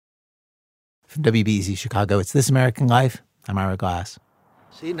From WBEZ Chicago, it's This American Life. I'm Ira Glass.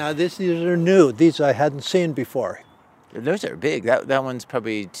 See, now these are new. These I hadn't seen before. Those are big. That one's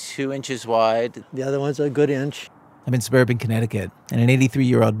probably 2 inches wide. The other one's a good inch. I'm in suburban Connecticut, and an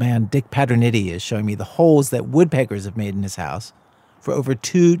 83-year-old man, Dick Paterniti, is showing me the holes that woodpeckers have made in his house. For over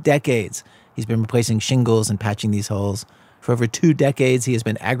 2 decades, he's been replacing shingles and patching these holes. For over 2 decades, he has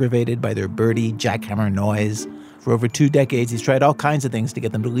been aggravated by their birdie jackhammer noise. For over 2 decades, he's tried all kinds of things to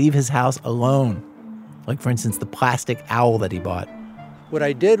get them to leave his house alone. Like, for instance, the plastic owl that he bought. What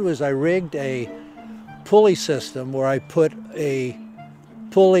I did was I rigged a pulley system where I put a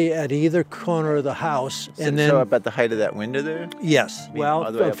pulley at either corner of the house. So up at the height of that window there? Yes.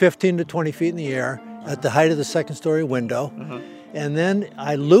 Well, 15 to 20 feet in the air at the height of the second-story window. And then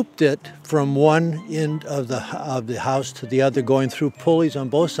I looped it from one end of the house to the other, going through pulleys on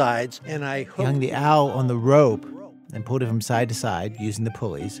both sides. And I hung the owl on the rope and pulled it from side to side using the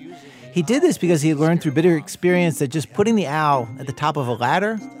pulleys. He did this because he had learned through bitter experience that just putting the owl at the top of a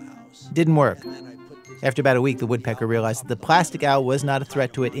ladder didn't work. After about a week, the woodpecker realized that the plastic owl was not a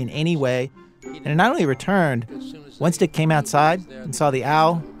threat to it in any way. And it not only returned, once Dick came outside and saw the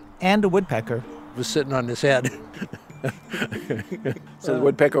owl and the woodpecker. Was sitting on his head. So the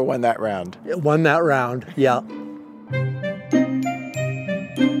woodpecker won that round. It won that round, yeah.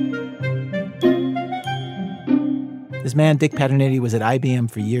 This man, Dick Paterniti, was at IBM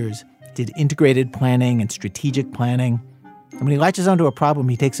for years, did integrated planning and strategic planning. And when he latches onto a problem,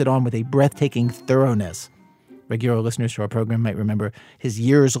 he takes it on with a breathtaking thoroughness. Regular listeners to our program might remember his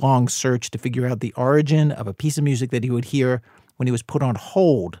years-long search to figure out the origin of a piece of music that he would hear when he was put on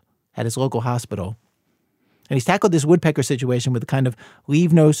hold at his local hospital. And he's tackled this woodpecker situation with the kind of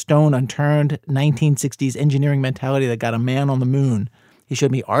leave no stone unturned 1960s engineering mentality that got a man on the moon. He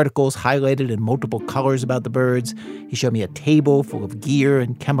showed me articles highlighted in multiple colors about the birds. He showed me a table full of gear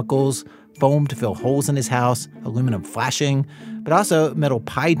and chemicals, foam to fill holes in his house, aluminum flashing, but also metal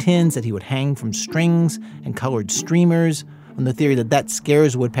pie tins that he would hang from strings and colored streamers on the theory that that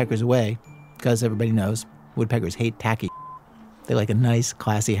scares woodpeckers away, because everybody knows woodpeckers hate tacky. They like a nice,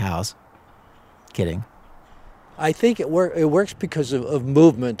 classy house. Kidding. I think it works because of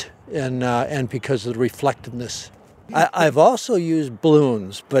movement and because of the reflectiveness. I've also used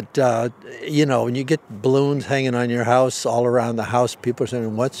balloons, but, when you get balloons hanging on your house, all around the house, people are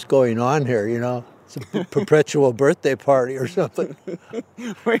saying, what's going on here, It's a perpetual birthday party or something.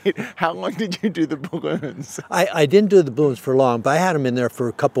 Wait, how long did you do the balloons? I didn't do the balloons for long, but I had them in there for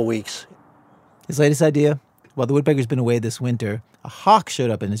a couple weeks. His latest idea? While the woodpecker's been away this winter, a hawk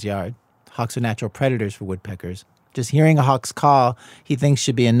showed up in his yard. Hawks are natural predators for woodpeckers. Just hearing a hawk's call, he thinks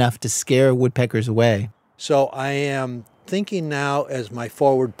should be enough to scare woodpeckers away. So I am thinking now as my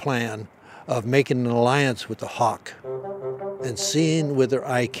forward plan of making an alliance with the hawk and seeing whether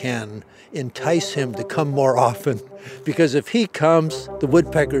I can entice him to come more often. Because if he comes, the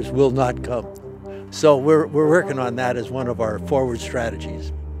woodpeckers will not come. So we're working on that as one of our forward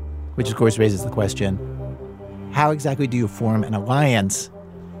strategies. Which, of course, raises the question, how exactly do you form an alliance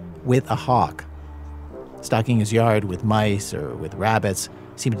with a hawk? Stocking his yard with mice or with rabbits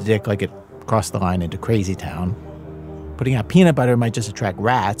seemed to Dick like it crossed the line into crazy town. Putting out peanut butter might just attract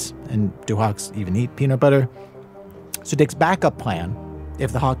rats, and do hawks even eat peanut butter? So Dick's backup plan,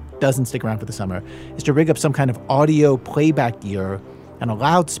 if the hawk doesn't stick around for the summer, is to rig up some kind of audio playback gear and a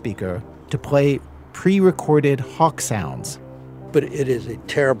loudspeaker to play pre-recorded hawk sounds. But it is a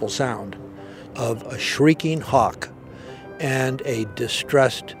terrible sound of a shrieking hawk and a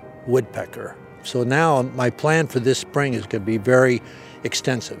distressed woodpecker. So now my plan for this spring is going to be very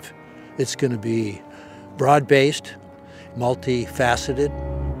extensive. It's going to be broad-based, multifaceted.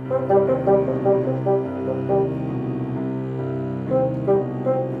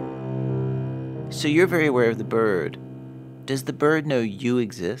 So you're very aware of the bird. Does the bird know you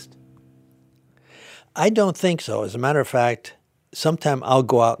exist? I don't think so. As a matter of fact, sometime I'll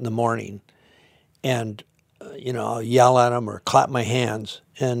go out in the morning and, I'll yell at him or clap my hands,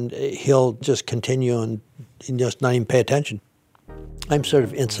 and he'll just continue and just not even pay attention. I'm sort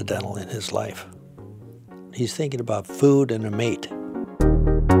of incidental in his life. He's thinking about food and a mate.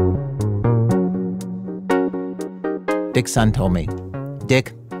 Dick's son told me,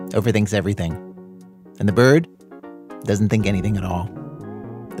 Dick overthinks everything. And the bird doesn't think anything at all.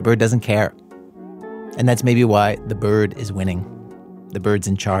 The bird doesn't care. And that's maybe why the bird is winning. The bird's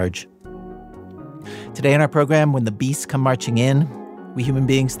in charge. Today on our program, when the beasts come marching in, we human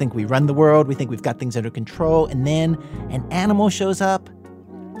beings think we run the world, we think we've got things under control, and then an animal shows up,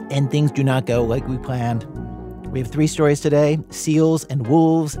 and things do not go like we planned. We have 3 stories today, seals and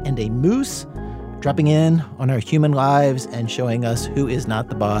wolves and a moose, dropping in on our human lives and showing us who is not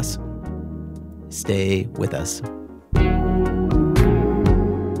the boss. Stay with us.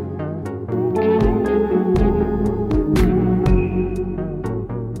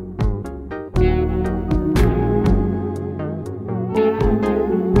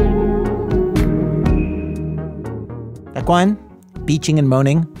 One, beaching and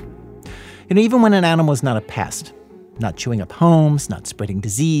moaning. Even when an animal is not a pest, not chewing up homes, not spreading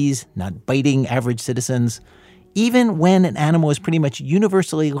disease, not biting average citizens, even when an animal is pretty much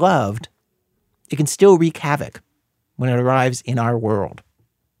universally loved, it can still wreak havoc when it arrives in our world.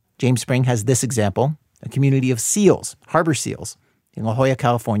 James Spring has this example, a community of seals, harbor seals, in La Jolla,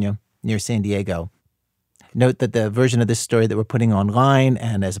 California, near San Diego. Note that the version of this story that we're putting online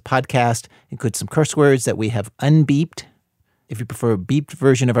and as a podcast includes some curse words that we have unbeeped. If you prefer a beeped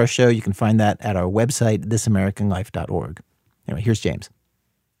version of our show, you can find that at our website, thisamericanlife.org. Anyway, here's James.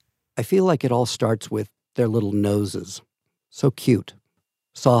 I feel like it all starts with their little noses. So cute.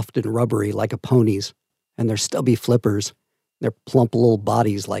 Soft and rubbery like a pony's. And their stubby flippers. Their plump little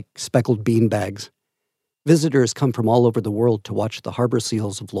bodies like speckled beanbags. Visitors come from all over the world to watch the harbor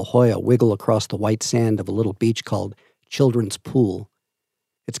seals of La Jolla wiggle across the white sand of a little beach called Children's Pool.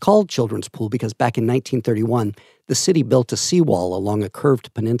 It's called Children's Pool because back in 1931, the city built a seawall along a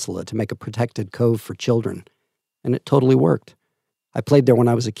curved peninsula to make a protected cove for children. And it totally worked. I played there when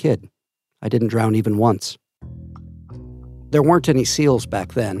I was a kid. I didn't drown even once. There weren't any seals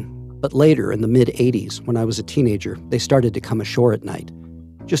back then, but later, in the mid-'80s, when I was a teenager, they started to come ashore at night.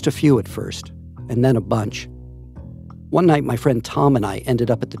 Just a few at first, and then a bunch. One night, my friend Tom and I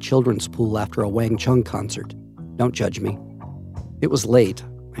ended up at the Children's Pool after a Wang Chung concert. Don't judge me. It was late.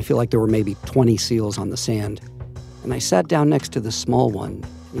 I feel like there were maybe 20 seals on the sand. And I sat down next to this small one,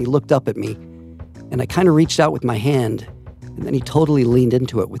 and he looked up at me, and I kind of reached out with my hand, and then he totally leaned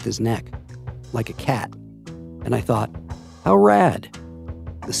into it with his neck, like a cat. And I thought, how rad.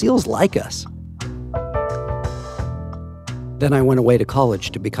 The seals like us. Then I went away to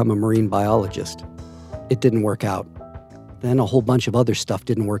college to become a marine biologist. It didn't work out. Then a whole bunch of other stuff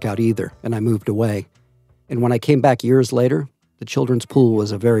didn't work out either, and I moved away. And when I came back years later, the Children's Pool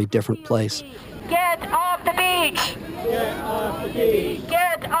was a very different place. Get off the beach! Get off the beach!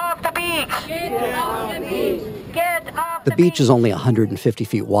 Get off the beach! Get off the beach! Get off the beach is only 150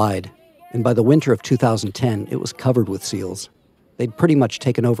 feet wide, and by the winter of 2010, it was covered with seals. They'd pretty much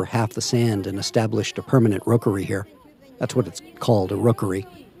taken over half the sand and established a permanent rookery here. That's what it's called, a rookery.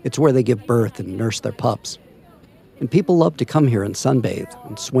 It's where they give birth and nurse their pups. And people love to come here and sunbathe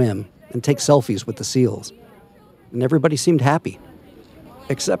and swim and take selfies with the seals. And everybody seemed happy.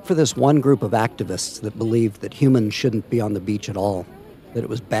 Except for this one group of activists that believed that humans shouldn't be on the beach at all, that it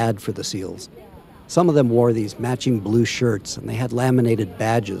was bad for the seals. Some of them wore these matching blue shirts, and they had laminated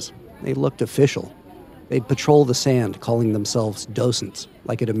badges. They looked official. They'd patrol the sand, calling themselves docents,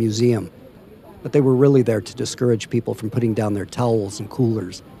 like at a museum. But they were really there to discourage people from putting down their towels and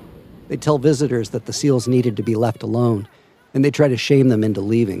coolers. They'd tell visitors that the seals needed to be left alone, and they'd try to shame them into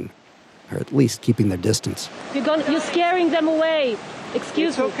leaving, or at least keeping their distance. You're scaring them away.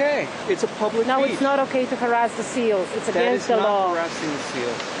 Excuse me. It's okay. It's a public No, beach. it's not okay to harass the seals. It's against the law. That is not harassing the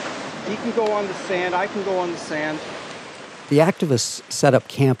seals. He can go on the sand. I can go on the sand. The activists set up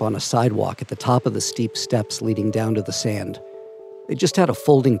camp on a sidewalk at the top of the steep steps leading down to the sand. They just had a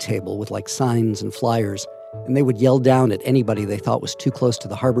folding table with like signs and flyers, and they would yell down at anybody they thought was too close to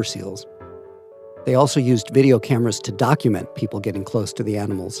the harbor seals. They also used video cameras to document people getting close to the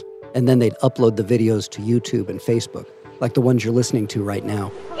animals, and then they'd upload the videos to YouTube and Facebook, like the ones you're listening to right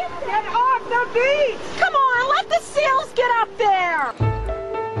now. Get off the beach! Come on, let the seals get up there!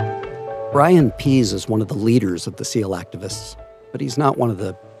 Brian Pease is one of the leaders of the seal activists, but he's not one of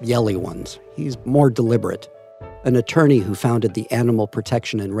the yelly ones. He's more deliberate. An attorney who founded the Animal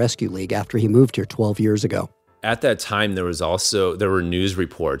Protection and Rescue League after he moved here 12 years ago. At that time, there were news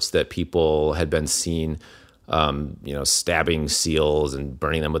reports that people had been seen, stabbing seals and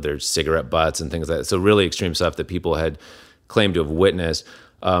burning them with their cigarette butts and things like that. So really extreme stuff that people had claimed to have witnessed.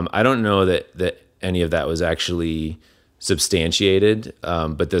 I don't know that any of that was actually substantiated,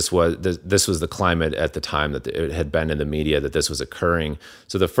 but this was the climate at the time that it had been in the media that this was occurring.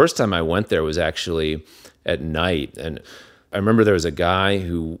 So the first time I went there was actually at night, and I remember there was a guy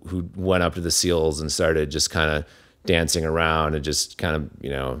who went up to the seals and started just kind of dancing around and just kind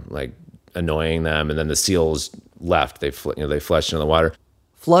of like annoying them, and then the seals left. They flushed into the water.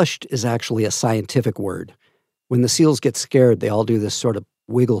 Flushed is actually a scientific word. When the seals get scared, they all do this sort of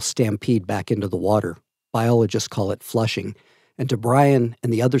wiggle stampede back into the water. Biologists call it flushing. And to Brian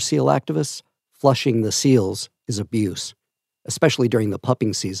and the other seal activists, flushing the seals is abuse, especially during the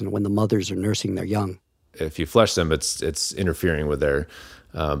pupping season when the mothers are nursing their young. If you flush them, it's interfering with their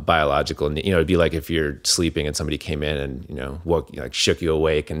biological. It'd be like if you're sleeping and somebody came in and, shook you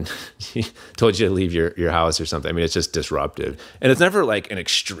awake and told you to leave your house or something. I mean, it's just disruptive. And it's never like an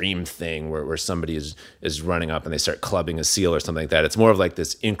extreme thing where somebody is running up and they start clubbing a seal or something like that. It's more of like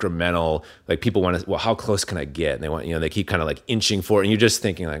this incremental, like people want to, well, how close can I get? And they want, they keep kind of like inching forward, and you're just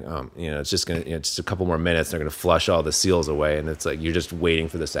thinking like, it's just going to, just a couple more minutes, they're going to flush all the seals away. And it's like, you're just waiting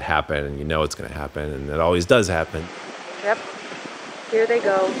for this to happen, and it's going to happen. And it always does happen. Yep. Here they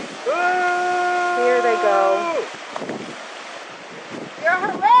go. Here they go. You're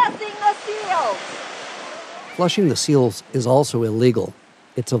harassing the seals. Flushing the seals is also illegal.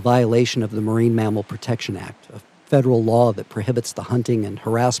 It's a violation of the Marine Mammal Protection Act, a federal law that prohibits the hunting and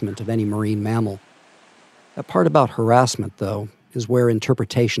harassment of any marine mammal. That part about harassment, though, is where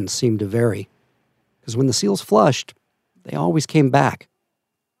interpretations seem to vary. Because when the seals flushed, they always came back.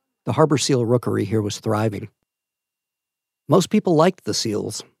 The harbor seal rookery here was thriving. Most people liked the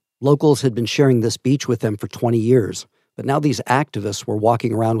seals. Locals had been sharing this beach with them for 20 years, but now these activists were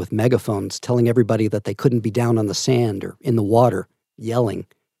walking around with megaphones telling everybody that they couldn't be down on the sand or in the water, yelling.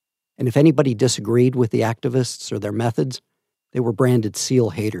 And if anybody disagreed with the activists or their methods, they were branded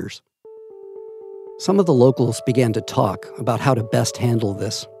seal haters. Some of the locals began to talk about how to best handle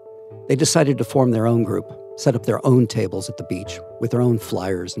this. They decided to form their own group, set up their own tables at the beach with their own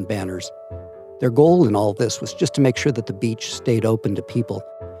flyers and banners. Their goal in all this was just to make sure that the beach stayed open to people,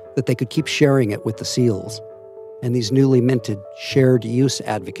 that they could keep sharing it with the seals. And these newly minted shared use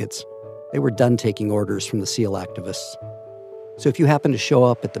advocates, they were done taking orders from the seal activists. So if you happened to show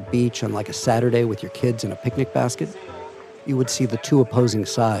up at the beach on like a Saturday with your kids in a picnic basket, you would see the two opposing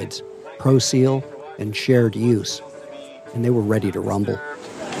sides, pro-seal and shared use, and they were ready to rumble.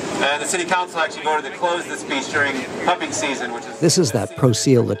 The city council actually voted to close this beach during pupping season, which is... This is that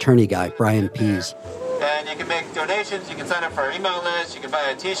pro-seal attorney guy, Brian Pease. And you can make donations, you can sign up for our email list, you can buy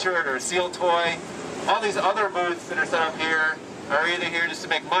a t-shirt or a seal toy. All these other booths that are set up here are either here just to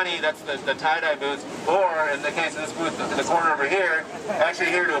make money, that's the tie-dye booths, or in the case of this booth in the corner over here, actually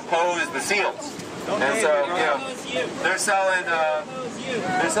here to oppose the seals. And so, they're selling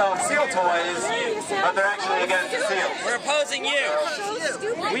seal toys, but they're actually against the seals. We're opposing you.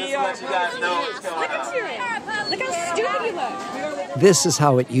 We let you guys know what's going on. Look how stupid you look. This is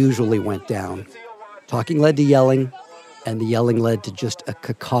how it usually went down. Talking led to yelling, and the yelling led to just a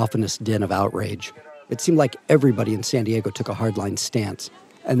cacophonous din of outrage. It seemed like everybody in San Diego took a hardline stance,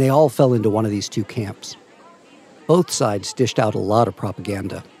 and they all fell into one of these two camps. Both sides dished out a lot of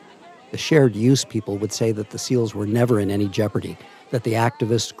propaganda. The shared use people would say that the seals were never in any jeopardy, that the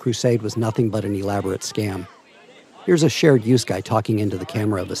activist crusade was nothing but an elaborate scam. Here's a shared use guy talking into the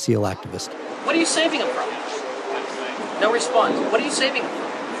camera of a seal activist. What are you saving them from? No response. What are you saving them from?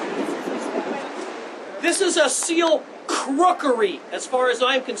 This is a seal crookery, as far as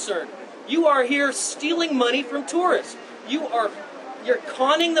I'm concerned. You are here stealing money from tourists. You're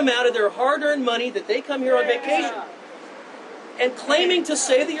conning them out of their hard-earned money that they come here on vacation, and claiming to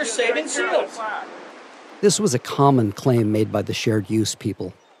say that you're saving seals. This was a common claim made by the shared use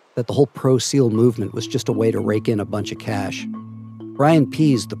people, that the whole pro-seal movement was just a way to rake in a bunch of cash. Brian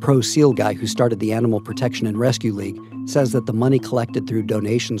Pease, the pro-seal guy who started the Animal Protection and Rescue League, says that the money collected through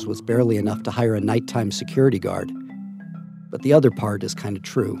donations was barely enough to hire a nighttime security guard. But the other part is kind of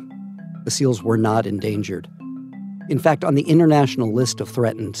true. The seals were not endangered. In fact, on the international list of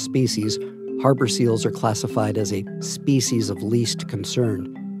threatened species, harbor seals are classified as a species of least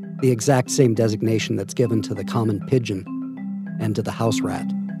concern, the exact same designation that's given to the common pigeon and to the house rat.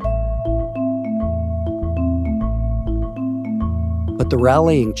 But the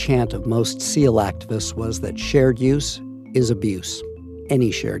rallying chant of most seal activists was that shared use is abuse,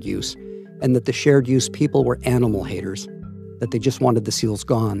 any shared use, and that the shared use people were animal haters, that they just wanted the seals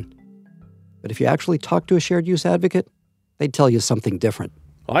gone. But if you actually talk to a shared use advocate, they'd tell you something different.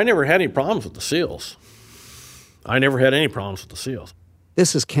 I never had any problems with the seals. I never had any problems with the seals.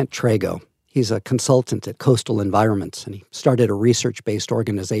 This is Kent Trago. He's a consultant at Coastal Environments, and he started a research-based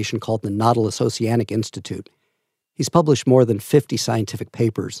organization called the Nautilus Oceanic Institute. He's published more than 50 scientific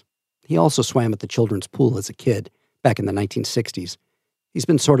papers. He also swam at the children's pool as a kid, back in the 1960s. He's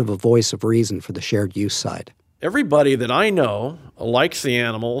been sort of a voice of reason for the shared use side. Everybody that I know likes the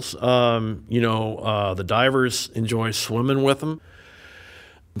animals. The divers enjoy swimming with them,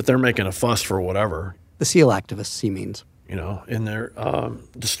 but they're making a fuss for whatever. The seal activists, he means. And they're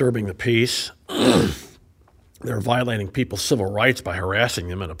disturbing the peace. They're violating people's civil rights by harassing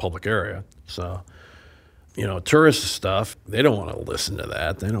them in a public area. So, tourist stuff, they don't want to listen to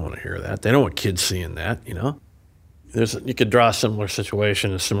that. They don't want to hear that. They don't want kids seeing that, You could draw a similar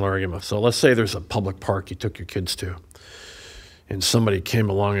situation, a similar argument. So let's say there's a public park you took your kids to, and somebody came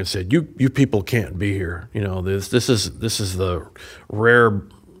along and said, "You people can't be here. You know, this is the rare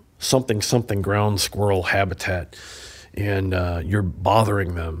something ground squirrel habitat, and you're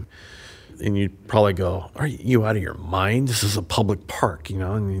bothering them." And you'd probably go, "Are you out of your mind? This is a public park, you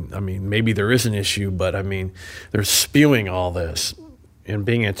know." I mean, maybe there is an issue, but I mean, they're spewing all this and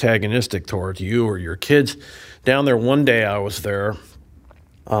being antagonistic towards you or your kids. Down there one day, I was there.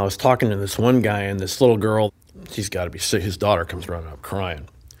 I was talking to this one guy, and this little girl, she's got to be sick. His daughter comes running up crying,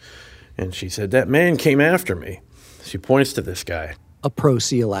 and she said, "That man came after me." She points to this guy, a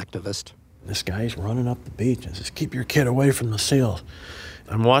pro-seal activist. This guy's running up the beach and says, "Keep your kid away from the seals."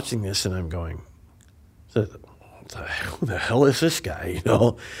 I'm watching this and I'm going, who the hell is this guy, you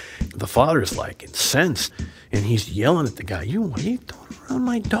know? The father's like incensed and he's yelling at the guy, "What are you doing around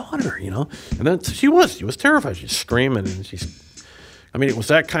my daughter?" You know? And then she was terrified. She's screaming and it was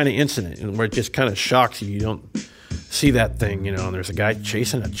that kind of incident where it just kind of shocks you. You don't see that thing, you know, and there's a guy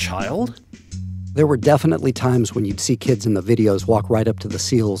chasing a child. There were definitely times when you'd see kids in the videos walk right up to the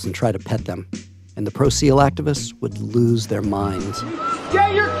seals and try to pet them. And the pro-seal activists would lose their minds.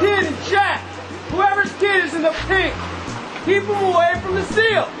 Get your kid in check! Whoever's kid is in the pink, keep him away from the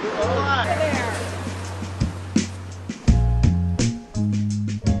seal!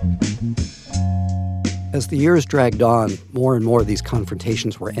 As the years dragged on, more and more of these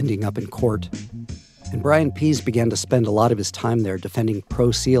confrontations were ending up in court. And Brian Pease began to spend a lot of his time there defending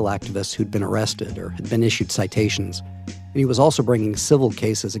pro-seal activists who'd been arrested or had been issued citations. And he was also bringing civil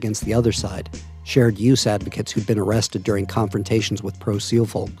cases against the other side, shared use advocates who'd been arrested during confrontations with pro-seal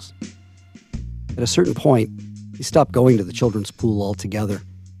folks. At a certain point, he stopped going to the children's pool altogether.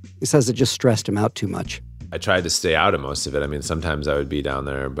 He says it just stressed him out too much. I tried to stay out of most of it. I mean, sometimes I would be down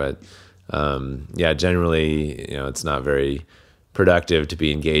there, but generally, you know, it's not very productive to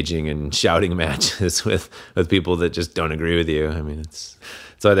be engaging in shouting matches with people that just don't agree with you. I mean, it's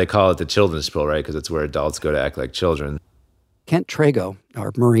why they call it the children's pool, right? Because it's where adults go to act like children. Kent Trago,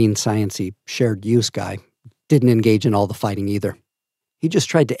 our marine science-y shared use guy, didn't engage in all the fighting either. He just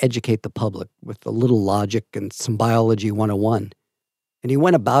tried to educate the public with a little logic and some biology 101. And he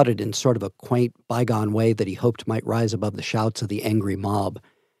went about it in sort of a quaint, bygone way that he hoped might rise above the shouts of the angry mob.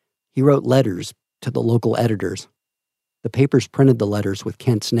 He wrote letters to the local editors. The papers printed the letters with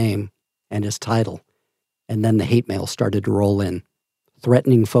Kent's name and his title. And then the hate mail started to roll in.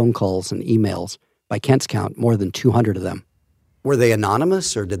 Threatening phone calls and emails. By Kent's count, more than 200 of them. Were they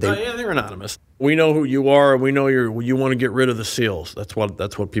anonymous, or did they? Yeah, they're anonymous. We know who you are, and we know you want to get rid of the seals. That's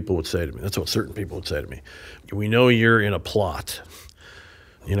what people would say to me. That's what certain people would say to me. We know you're in a plot,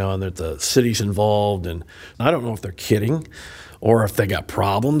 you know, and that the city's involved. And I don't know if they're kidding, or if they got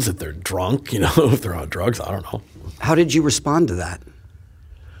problems, if they're drunk, you know, if they're on drugs. I don't know. How did you respond to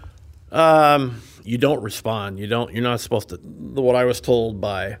that? You don't respond. You're not supposed to. What I was told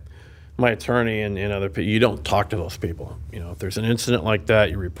by my attorney and other people, you don't talk to those people. You know, if there's an incident like that,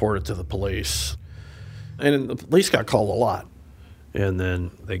 you report it to the police. And the police got called a lot. And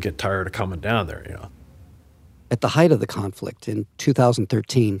then they get tired of coming down there, you know. At the height of the conflict in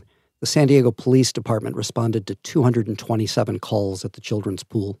 2013, the San Diego Police Department responded to 227 calls at the children's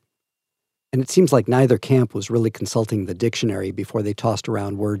pool. And it seems like neither camp was really consulting the dictionary before they tossed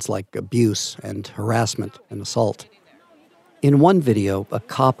around words like abuse and harassment and assault. In one video, a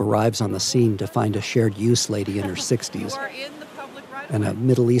cop arrives on the scene to find a shared use lady in her 60s and a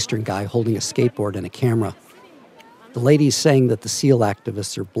Middle Eastern guy holding a skateboard and a camera. The lady's saying that the SEAL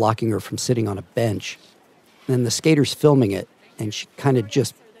activists are blocking her from sitting on a bench. And then the skater's filming it, and she kind of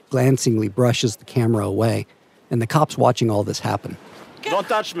just glancingly brushes the camera away. And the cop's watching all this happen. Don't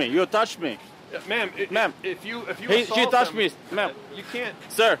touch me. You touched me. Ma'am, if you she touched me, ma'am. You can't.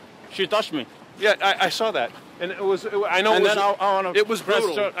 Sir, she touched me. Yeah, I saw that. And it was, I know and it was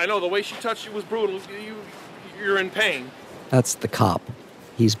brutal. I know the way she touched you was brutal. You're in pain. That's the cop.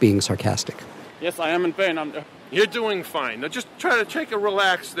 He's being sarcastic. Yes, I am in pain. You're doing fine. Now just try to take a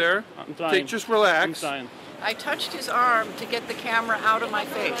relax there. I'm trying. Just relax. I'm trying. I touched his arm to get the camera out of my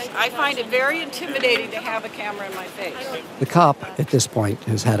face. I find it very intimidating to have a camera in my face. The cop, at this point,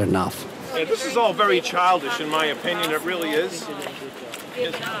 has had enough. Yeah, this is all very childish, in my opinion. It really is.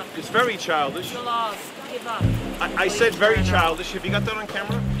 It's very childish. I said very childish. Have you got that on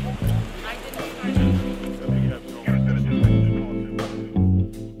camera?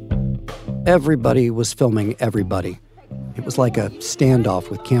 Everybody was filming everybody. It was like a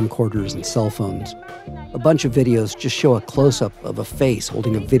standoff with camcorders and cell phones. A bunch of videos just show a close-up of a face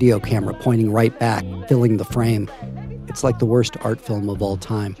holding a video camera pointing right back, filling the frame. It's like the worst art film of all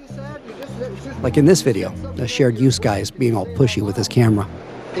time. Like in this video, a shared use guy is being all pushy with his camera.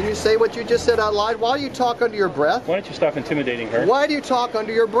 Can you say what you just said out loud? Why do you talk under your breath? Why don't you stop intimidating her? Why do you talk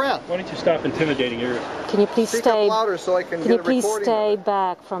under your breath? Why don't you stop intimidating her? Can you please Speak stay up louder so I can Can get you a please recording stay of it.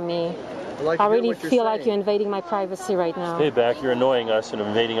 back from me? Like to I hear really what you're feel like saying. you're invading my privacy right now. Stay back. You're annoying us and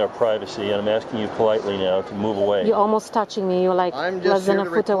invading our privacy, and I'm asking you politely now to move away. You're almost touching me. You're like I'm less just than here a to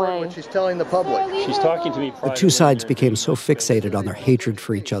foot record away. what she's telling the public. She's talking to me The privately. two sides became so fixated on their hatred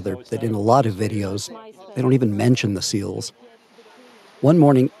for each other that in a lot of videos, they don't even mention the SEALs. One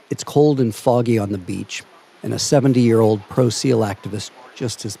morning, it's cold and foggy on the beach, and a 70-year-old pro-SEAL activist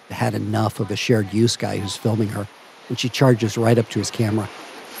just has had enough of a shared use guy who's filming her, and she charges right up to his camera.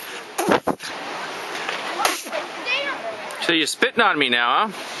 So you're spitting on me now,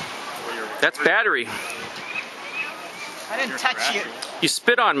 huh? That's battery. I didn't touch you. You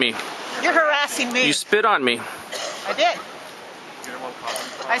spit on me. You're harassing me. You spit on me. I did.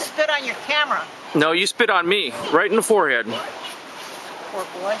 I spit on your camera. No, you spit on me, right in the forehead. Poor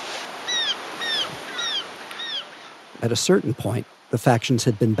boy. At a certain point, the factions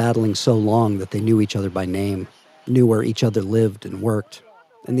had been battling so long that they knew each other by name, knew where each other lived and worked,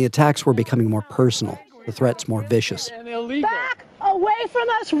 and the attacks were becoming more personal, the threats more vicious. Back away from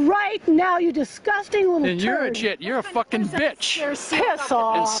us right now, you disgusting little And you're a turd. shit. You're a fucking bitch. Piss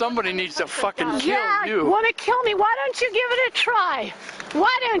off. And somebody needs to fucking kill Yeah, you. want to kill me? Why don't you give it a try?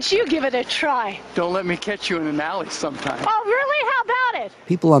 Why don't you give it a try? Don't let me catch you in an alley sometime. Oh, really? How about it?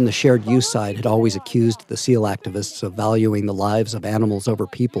 People on the shared use side had always accused the SEAL activists of valuing the lives of animals over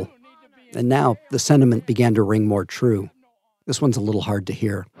people. And now the sentiment began to ring more true. This one's a little hard to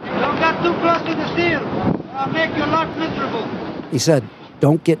hear. Don't get too close to the seal. I'll make your life miserable. He said,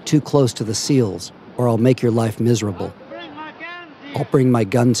 "Don't get too close to the SEALs, or I'll make your life miserable. I'll bring my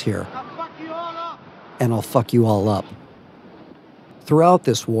guns here, and I'll fuck you all up." Throughout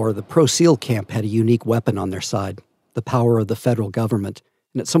this war, the pro-SEAL camp had a unique weapon on their side, the power of the federal government,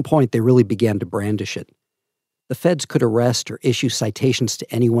 and at some point they really began to brandish it. The feds could arrest or issue citations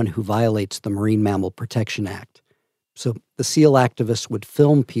to anyone who violates the Marine Mammal Protection Act. So the SEAL activists would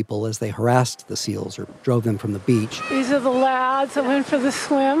film people as they harassed the SEALs or drove them from the beach, These are the lads that went for the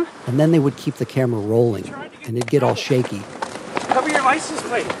swim. and then they would keep the camera rolling, and it'd get all shaky Cover your license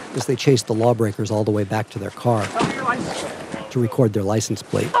plate. as they chased the lawbreakers all the way back to their car Cover your license plate. to record their license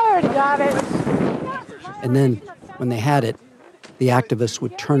plate. I already got it. And then, when they had it, the activists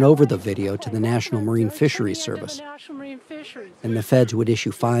would turn over the video to the National Marine Fisheries Service, National Marine Fisheries. and the feds would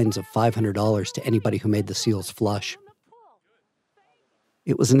issue fines of $500 to anybody who made the SEALs flush.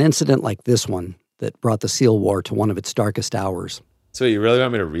 It was an incident like this one that brought the SEAL War to one of its darkest hours. So you really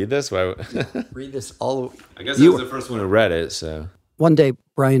want me to read this? Why? Read this all. I guess I was the first one who read it, so. One day,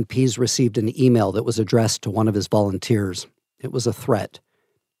 Brian Pease received an email that was addressed to one of his volunteers. It was a threat.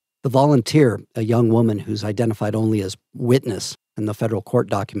 The volunteer, a young woman who's identified only as witness in the federal court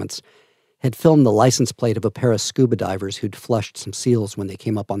documents, had filmed the license plate of a pair of scuba divers who'd flushed some seals when they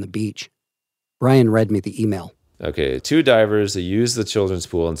came up on the beach. Brian read me the email. Okay, 2 divers that used the children's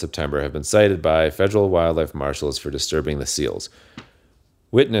pool in September have been cited by federal wildlife marshals for disturbing the seals.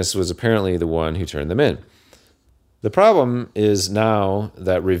 Witness was apparently the one who turned them in. The problem is now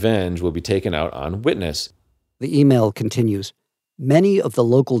that revenge will be taken out on Witness. The email continues, "Many of the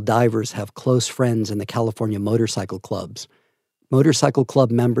local divers have close friends in the California motorcycle clubs. Motorcycle club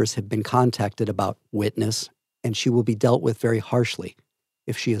members have been contacted about Witness, and she will be dealt with very harshly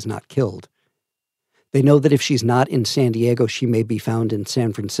if she is not killed. They know that if she's not in San Diego, she may be found in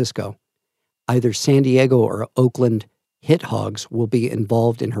San Francisco. Either San Diego or Oakland hit hogs will be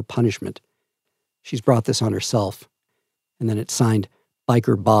involved in her punishment. She's brought this on herself." And then it's signed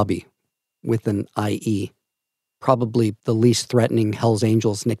Biker Bobby with an IE. Probably the least threatening Hells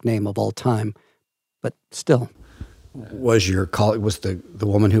Angels nickname of all time, but still. Was your colleague, was the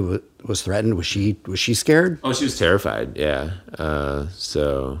woman who was threatened, was she scared? Oh, she was terrified, yeah.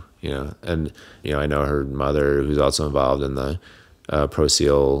 So, and, I know her mother, who's also involved in the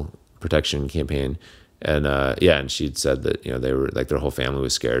pro-SEAL protection campaign. And, and she'd said that, they were, like, their whole family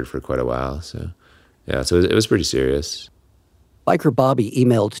was scared for quite a while. So, yeah, so it was pretty serious. Biker Bobby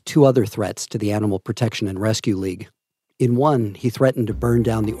emailed 2 other threats to the Animal Protection and Rescue League. In one, he threatened to burn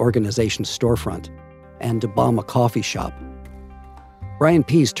down the organization's storefront and to bomb a coffee shop. Brian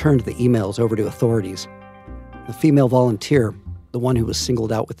Pease turned the emails over to authorities. The female volunteer, the one who was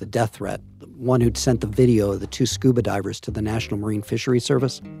singled out with the death threat, the one who'd sent the video of the 2 scuba divers to the National Marine Fisheries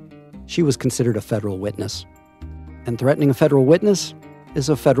Service, she was considered a federal witness. And threatening a federal witness is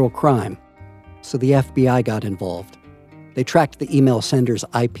a federal crime. So the FBI got involved. They tracked the email sender's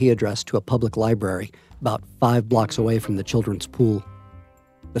IP address to a public library about 5 blocks away from the children's pool.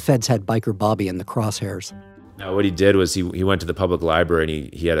 The feds had Biker Bobby in the crosshairs. Now, what he did was he went to the public library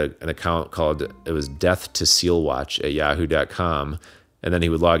and he had an account called, it was Death to Seal Watch at yahoo.com. And then he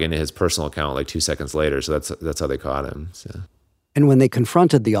would log into his personal account like 2 seconds later. So that's how they caught him. So. And when they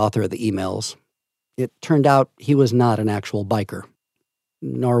confronted the author of the emails, it turned out he was not an actual biker,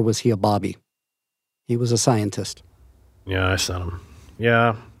 nor was he a Bobby. He was a scientist. Yeah, I sent him.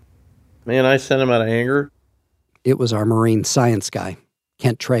 Yeah. Man, I sent him out of anger. It was our marine science guy,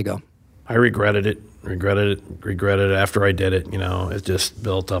 Kent Trago. I regretted it after I did it. You know, it just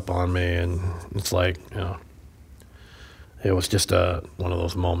built up on me, and it's like, you know, it was just one of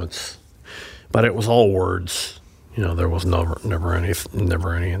those moments. But it was all words. You know, there was never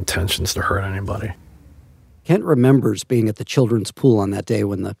any intentions to hurt anybody. Kent remembers being at the children's pool on that day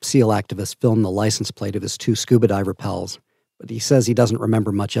when the SEAL activist filmed the license plate of his 2 scuba diver pals, but he says he doesn't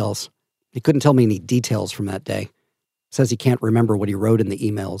remember much else. He couldn't tell me any details from that day. Says he can't remember what he wrote in the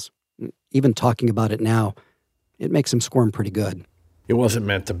emails. Even talking about it now, it makes him squirm pretty good. It wasn't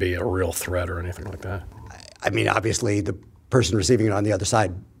meant to be a real threat or anything like that. I mean, obviously, the person receiving it on the other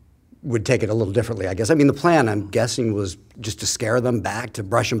side would take it a little differently, I guess. I mean, the plan, I'm guessing, was just to scare them back, to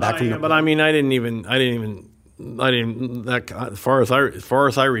brush them back from the... But I mean, I didn't even, as far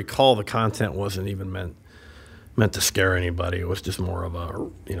as I recall, the content wasn't even meant to scare anybody. It was just more of a,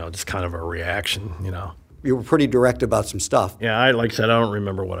 you know, just kind of a reaction, you know. You were pretty direct about some stuff. Yeah, like I said, I don't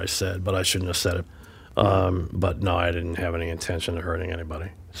remember what I said, but I shouldn't have said it. But no, I didn't have any intention of hurting anybody.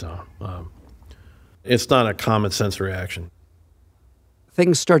 So it's not a common sense reaction.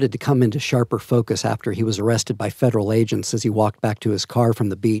 Things started to come into sharper focus after he was arrested by federal agents as he walked back to his car from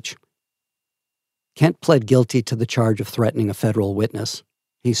the beach. Kent pled guilty to the charge of threatening a federal witness.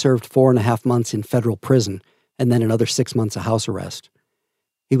 He served 4.5 months in federal prison and then another 6 months of house arrest.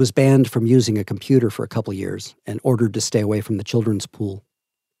 He was banned from using a computer for a couple years and ordered to stay away from the children's pool.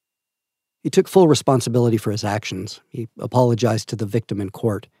 He took full responsibility for his actions. He apologized to the victim in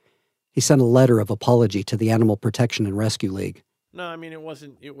court. He sent a letter of apology to the Animal Protection and Rescue League. No, I mean, it was,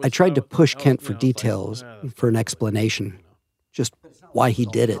 I tried to push Kent for details, for an explanation. Just why he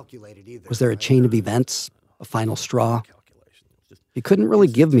did it. Was there a chain of events? A final straw? He couldn't really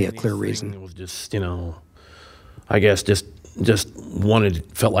give me a clear reason. It was just, you know, I guess just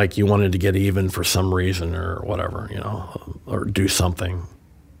felt like you wanted to get even for some reason or whatever, you know, or do something.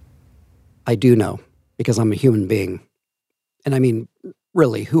 I do know, because I'm a human being. And I mean,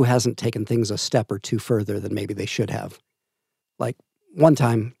 really, who hasn't taken things a step or two further than maybe they should have? Like, one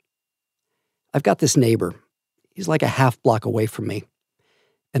time, I've got this neighbor. He's like a half block away from me.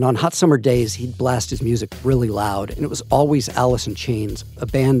 And on hot summer days, he'd blast his music really loud, and it was always Alice in Chains, a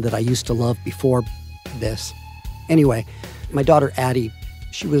band that I used to love before this. Anyway, my daughter Addie,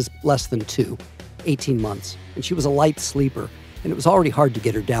 she was less than 2, 18 months, and she was a light sleeper, and it was already hard to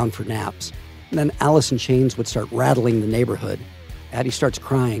get her down for naps. And then Alice in Chains would start rattling the neighborhood. Addie starts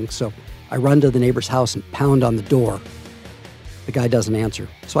crying, so I run to the neighbor's house and pound on the door. The guy doesn't answer,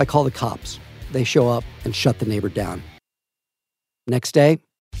 so I call the cops. They show up and shut the neighbor down. Next day,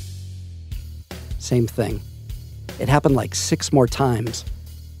 same thing. It happened like 6 more times.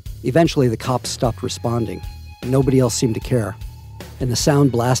 Eventually, the cops stopped responding. Nobody else seemed to care. And the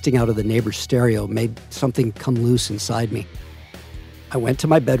sound blasting out of the neighbor's stereo made something come loose inside me. I went to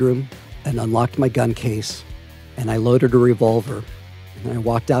my bedroom and unlocked my gun case, and I loaded a revolver, and I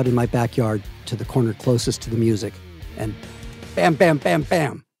walked out in my backyard to the corner closest to the music, and bam, bam, bam,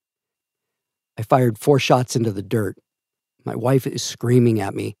 bam. I fired 4 shots into the dirt. My wife is screaming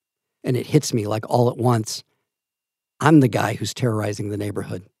at me, and it hits me like all at once. I'm the guy who's terrorizing the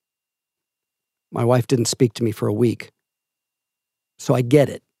neighborhood. My wife didn't speak to me for a week. So I get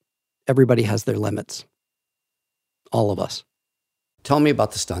it. Everybody has their limits. All of us. Tell me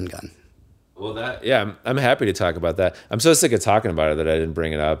about the stun gun. Well, I'm happy to talk about that. I'm so sick of talking about it that I didn't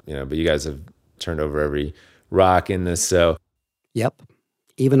bring it up, you know, but you guys have turned over every rock in this, so. Yep.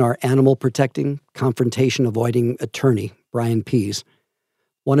 Even our animal protecting, confrontation avoiding attorney, Brian Pease.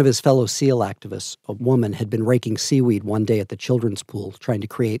 One of his fellow SEAL activists, a woman, had been raking seaweed one day at the children's pool, trying to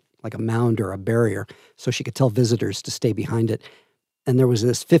create like a mound or a barrier so she could tell visitors to stay behind it. And there was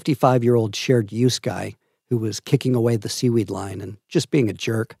this 55-year-old shared use guy who was kicking away the seaweed line and just being a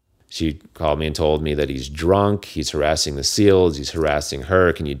jerk. She called me and told me that he's drunk, he's harassing the SEALs, he's harassing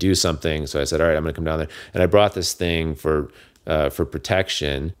her, can you do something? So I said, all right, I'm going to come down there. And I brought this thing for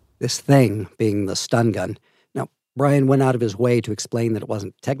protection. This thing being the stun gun. Now, Brian went out of his way to explain that it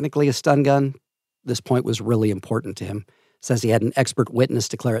wasn't technically a stun gun. This point was really important to him. Says he had an expert witness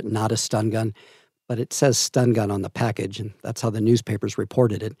declare it not a stun gun, but it says stun gun on the package, and that's how the newspapers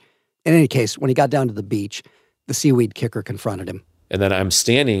reported it. In any case, when he got down to the beach, the seaweed kicker confronted him. And then I'm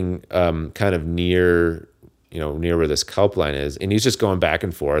standing kind of near near where this kelp line is. And he's just going back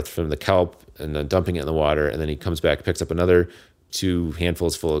and forth from the kelp and then dumping it in the water. And then he comes back, picks up another 2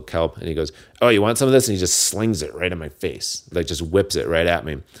 handfuls full of kelp. And he goes, "Oh, you want some of this?" And he just slings it right in my face, like just whips it right at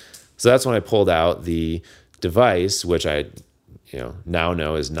me. So that's when I pulled out the device, which I now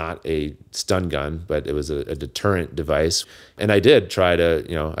know is not a stun gun, but it was a deterrent device. And I did try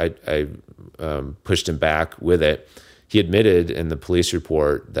to, I pushed him back with it. He admitted in the police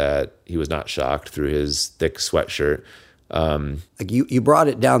report that he was not shocked through his thick sweatshirt. Like you brought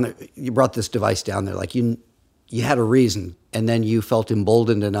it down there. You brought this device down there. Like you had a reason, and then you felt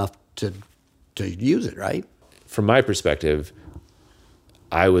emboldened enough to use it, right? From my perspective,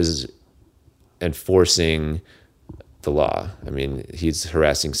 I was enforcing the law. I mean, he's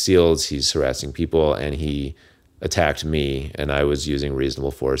harassing SEALs, he's harassing people, and he attacked me, and I was using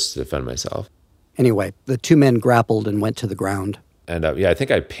reasonable force to defend myself. Anyway, the 2 men grappled and went to the ground. And I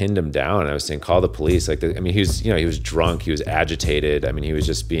think I pinned him down. I was saying, call the police. He was drunk, he was agitated. I mean, he was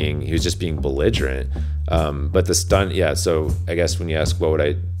just being belligerent. But the stun, so I guess when you ask what would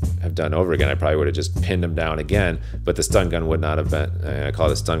I have done over again, I probably would have just pinned him down again. But the stun gun would not have been, I call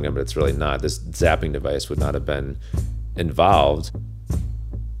it a stun gun, but it's really not. This zapping device would not have been involved.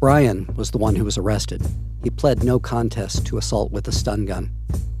 Brian was the one who was arrested. He pled no contest to assault with a stun gun.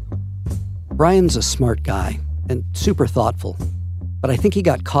 Brian's a smart guy and super thoughtful, but I think he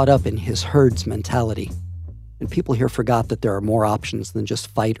got caught up in his herd's mentality. And people here forgot that there are more options than just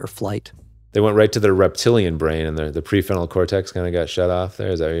fight or flight. They went right to their reptilian brain, and the prefrontal cortex kind of got shut off there.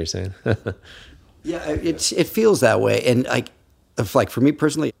 Is that what you're saying? Yeah, it feels that way. And for me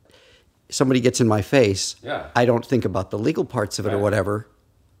personally, somebody gets in my face, I don't think about the legal parts of it or whatever.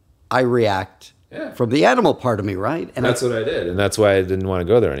 I react from the animal part of me, right? And that's what I did, and that's why I didn't want to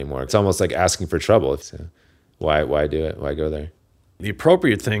go there anymore. It's almost like asking for trouble. So why do it? Why go there? The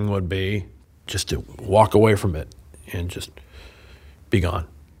appropriate thing would be just to walk away from it and just be gone.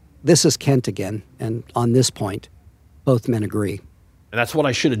 This is Kent again, and on this point, both men agree. And that's what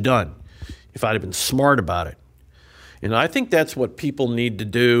I should have done if I'd have been smart about it. And I think that's what people need to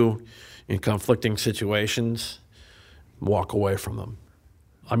do in conflicting situations, walk away from them.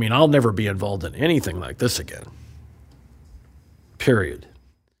 I mean, I'll never be involved in anything like this again. Period.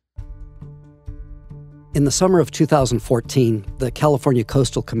 In the summer of 2014, the California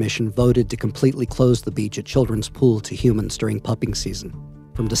Coastal Commission voted to completely close the beach at Children's Pool to humans during pupping season,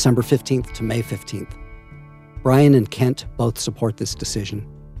 from December 15th to May 15th. Brian and Kent both support this decision.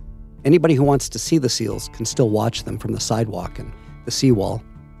 Anybody who wants to see the seals can still watch them from the sidewalk and the seawall.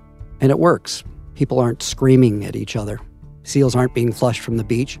 And it works. People aren't screaming at each other. Seals aren't being flushed from the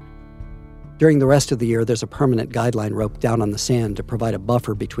beach. During the rest of the year, there's a permanent guideline rope down on the sand to provide a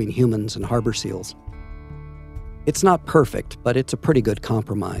buffer between humans and harbor seals. It's not perfect, but it's a pretty good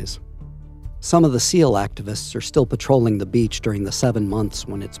compromise. Some of the seal activists are still patrolling the beach during the 7 months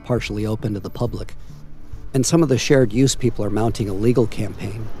when it's partially open to the public. And some of the shared use people are mounting a legal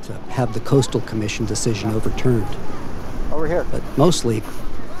campaign to have the Coastal Commission decision overturned. Over here. But mostly,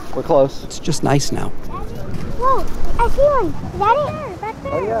 we're close. It's just nice now. Whoa, I see one. Is that it? Back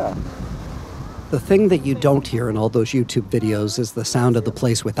there. Oh, yeah. The thing that you don't hear in all those YouTube videos is the sound of the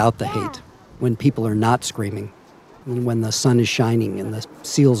place without the hate, when people are not screaming, and when the sun is shining and the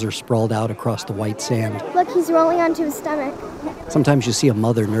seals are sprawled out across the white sand. Look, he's rolling onto his stomach. Sometimes you see a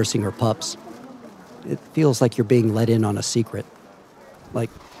mother nursing her pups. It feels like you're being let in on a secret.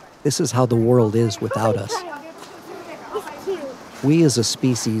 Like, this is how the world is without us. We as a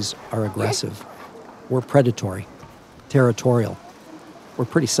species are aggressive. We're predatory, territorial. We're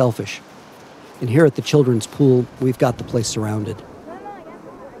pretty selfish. And here at the Children's Pool, we've got the place surrounded.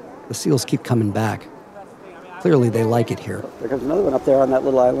 The seals keep coming back. Clearly they like it here. There comes another one up there on that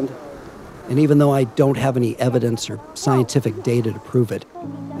little island. And even though I don't have any evidence or scientific data to prove it,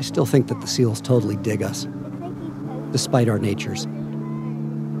 I still think that the seals totally dig us, despite our natures.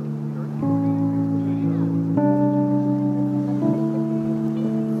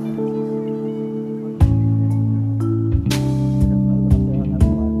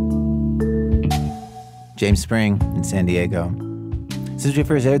 James Spring in San Diego. Since we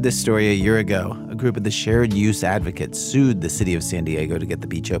first aired this story a year ago, a group of the shared use advocates sued the city of San Diego to get the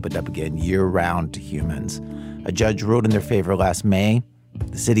beach opened up again year-round to humans. A judge ruled in their favor last May.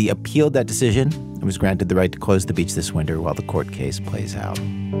 The city appealed that decision and was granted the right to close the beach this winter while the court case plays out.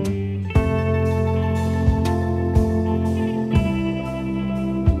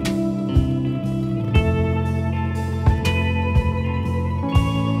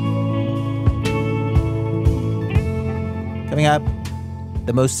 Coming up,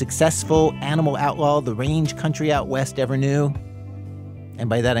 the most successful animal outlaw the range country out west ever knew. And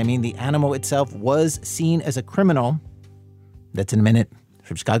by that I mean the animal itself was seen as a criminal. That's in a minute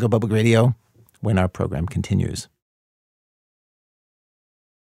from Chicago Public Radio when our program continues.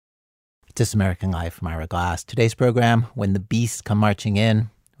 This American Life, I'm Ira Glass. Today's program, When the Beasts Come Marching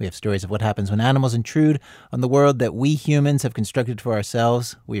In. We have stories of what happens when animals intrude on the world that we humans have constructed for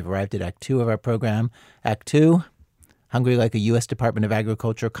ourselves. We've arrived at Act 2 of our program. Act 2, hungry like a U.S. Department of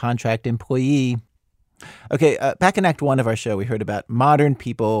Agriculture contract employee. Okay, back in Act 1 of our show, we heard about modern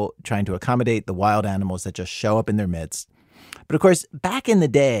people trying to accommodate the wild animals that just show up in their midst. But of course, back in the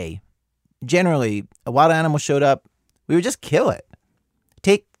day, generally, a wild animal showed up, we would just kill it.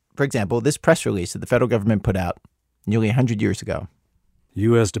 Take, for example, this press release that the federal government put out nearly 100 years ago.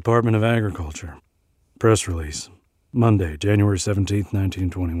 U.S. Department of Agriculture. Press release. Monday, January 17th,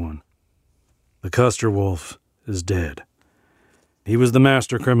 1921. The Custer wolf is dead. He was the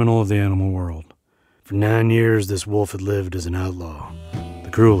master criminal of the animal world. For 9 years, this wolf had lived as an outlaw.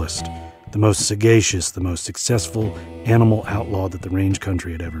 The cruelest, the most sagacious, the most successful animal outlaw that the range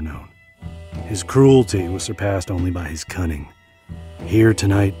country had ever known. His cruelty was surpassed only by his cunning. Here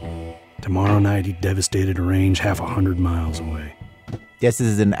tonight, tomorrow night, he devastated a range half 100 miles away. Yes, this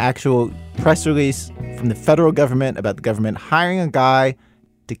is an actual press release from the federal government about the government hiring a guy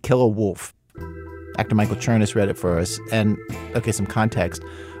to kill a wolf. Actor Michael Chernus read it for us. And, okay, some context.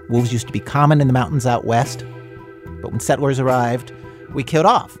 Wolves used to be common in the mountains out west. But when settlers arrived, we killed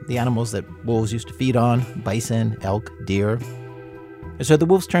off the animals that wolves used to feed on, bison, elk, deer. And so the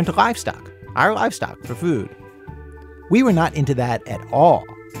wolves turned to livestock, our livestock, for food. We were not into that at all.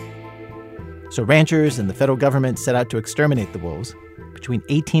 So ranchers and the federal government set out to exterminate the wolves. Between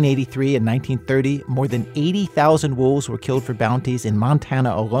 1883 and 1930, more than 80,000 wolves were killed for bounties in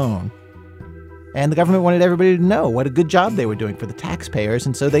Montana alone. And the government wanted everybody to know what a good job they were doing for the taxpayers,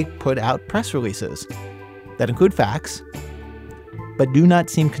 and so they put out press releases that include facts, but do not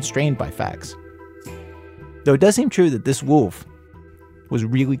seem constrained by facts. Though it does seem true that this wolf was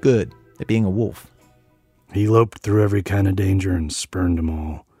really good at being a wolf. He loped through every kind of danger and spurned them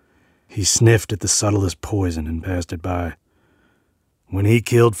all. He sniffed at the subtlest poison and passed it by. When he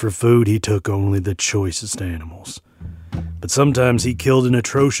killed for food, he took only the choicest animals. But sometimes he killed in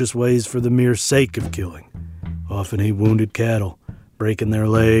atrocious ways for the mere sake of killing. Often he wounded cattle, breaking their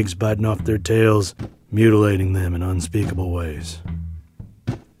legs, biting off their tails, mutilating them in unspeakable ways.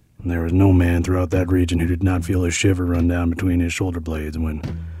 And there was no man throughout that region who did not feel a shiver run down between his shoulder blades when,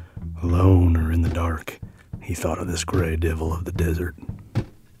 alone or in the dark, he thought of this gray devil of the desert.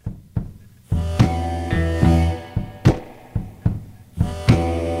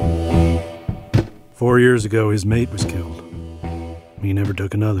 "4 years ago, his mate was killed. He never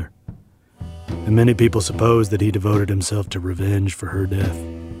took another. And many people suppose that he devoted himself to revenge for her death.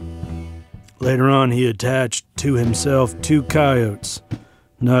 Later on, he attached to himself 2 coyotes,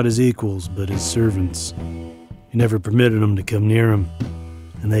 not his equals, but his servants. He never permitted them to come near him,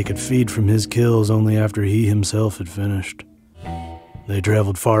 and they could feed from his kills only after he himself had finished. They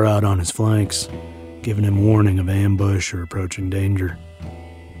traveled far out on his flanks, giving him warning of ambush or approaching danger,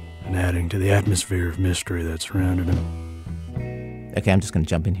 and adding to the atmosphere of mystery that surrounded him." Okay, I'm just going to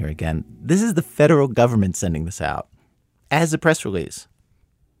jump in here again. This is the federal government sending this out as a press release.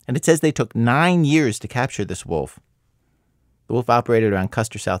 And it says they took 9 years to capture this wolf. The wolf operated around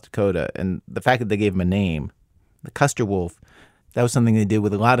Custer, South Dakota, and the fact that they gave him a name, the Custer wolf, that was something they did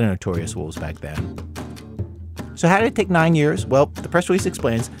with a lot of notorious wolves back then. So how did it take 9 years? Well, the press release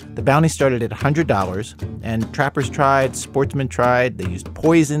explains the bounty started at $100, and trappers tried, sportsmen tried, they used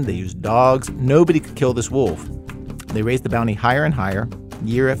poison, they used dogs. Nobody could kill this wolf. They raised the bounty higher and higher,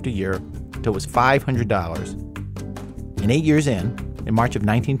 year after year, until it was $500. And 8 years in March of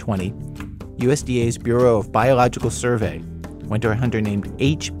 1920, USDA's Bureau of Biological Survey went to a hunter named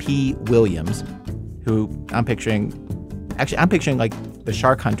H.P. Williams, who I'm picturing like the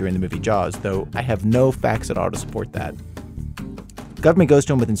shark hunter in the movie Jaws, though I have no facts at all to support that. The government goes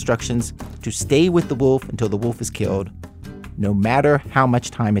to him with instructions to stay with the wolf until the wolf is killed, no matter how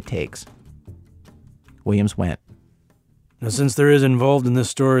much time it takes. Williams went. Now, since there is involved in this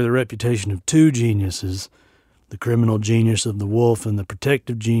story the reputation of 2 geniuses, the criminal genius of the wolf and the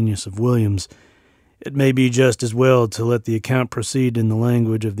protective genius of Williams, it may be just as well to let the account proceed in the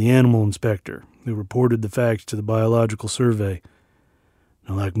language of the animal inspector, who reported the facts to the Biological Survey.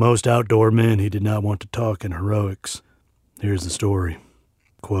 Now, like most outdoor men, he did not want to talk in heroics. Here's the story.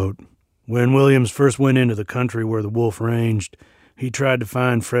 Quote, "When Williams first went into the country where the wolf ranged, he tried to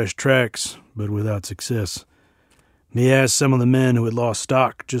find fresh tracks, but without success. He asked some of the men who had lost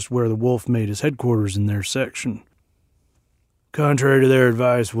stock just where the wolf made his headquarters in their section. Contrary to their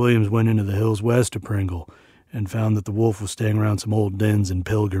advice, Williams went into the hills west of Pringle and found that the wolf was staying around some old dens in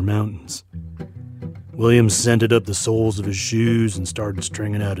Pilger Mountains. Williams scented up the soles of his shoes and started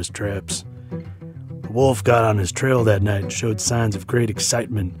stringing out his traps. The wolf got on his trail that night and showed signs of great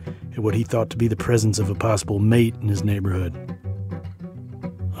excitement at what he thought to be the presence of a possible mate in his neighborhood.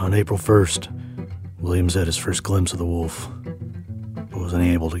 On April 1st, Williams had his first glimpse of the wolf, but wasn't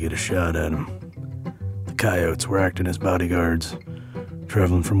able to get a shot at him. The coyotes were acting as bodyguards,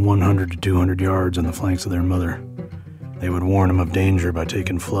 traveling from 100 to 200 yards on the flanks of their mother. They would warn him of danger by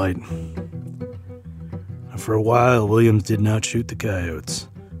taking flight. For a while, Williams did not shoot the coyotes,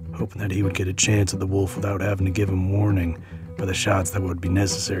 hoping that he would get a chance at the wolf without having to give him warning by the shots that would be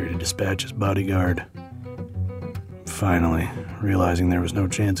necessary to dispatch his bodyguard. Finally, realizing there was no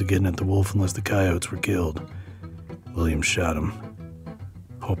chance of getting at the wolf unless the coyotes were killed, Williams shot him,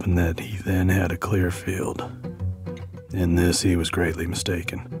 hoping that he then had a clear field. In this, he was greatly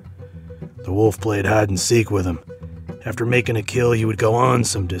mistaken. The wolf played hide-and-seek with him. After making a kill, he would go on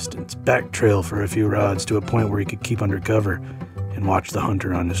some distance, back trail for a few rods to a point where he could keep under cover and watch the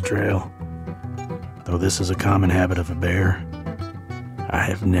hunter on his trail. Though this is a common habit of a bear, I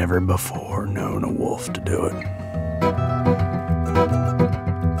have never before known a wolf to do it.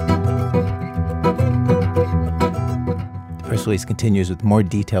 The press release continues with more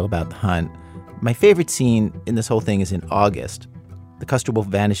detail about the hunt. My favorite scene in this whole thing is in August. The Custer wolf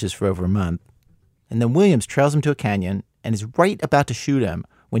vanishes for over a month. And then Williams trails him to a canyon and is right about to shoot him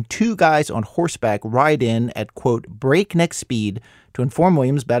when two guys on horseback ride in at, quote, breakneck speed to inform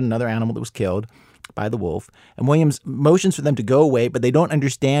Williams about another animal that was killed by the wolf. And Williams motions for them to go away, but they don't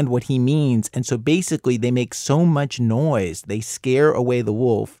understand what he means. And so basically they make so much noise, they scare away the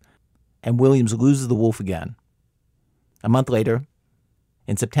wolf, and Williams loses the wolf again. A month later,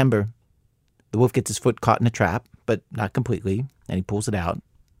 in September, the wolf gets his foot caught in a trap, but not completely, and he pulls it out.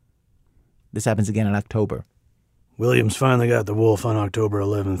 This happens again in October. Williams finally got the wolf on October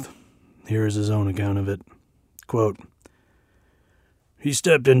 11th. Here is his own account of it. Quote, "He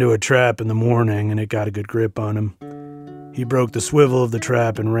stepped into a trap in the morning and it got a good grip on him. He broke the swivel of the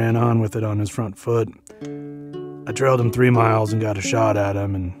trap and ran on with it on his front foot. I trailed him 3 miles and got a shot at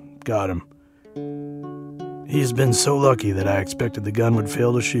him and got him. He's been so lucky that I expected the gun would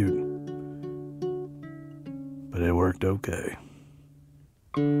fail to shoot. But it worked okay."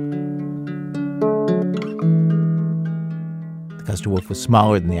 The Custer wolf was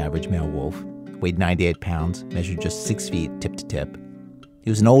smaller than the average male wolf, weighed 98 pounds, measured just 6 feet tip to tip. He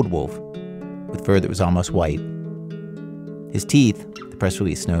was an old wolf, with fur that was almost white. His teeth, the press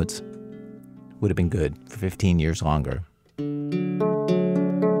release notes, would have been good for 15 years longer.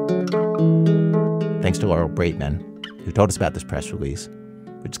 Thanks to Laurel Braitman, who told us about this press release,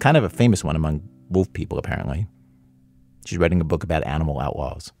 which is kind of a famous one among wolf people, apparently. She's writing a book about animal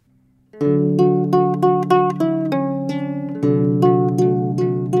outlaws.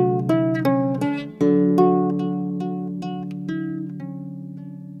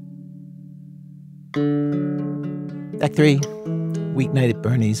 Act 3, weeknight at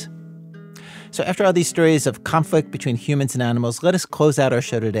Bernie's. So after all these stories of conflict between humans and animals, let us close out our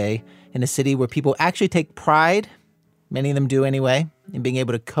show today in a city where people actually take pride, many of them do anyway, in being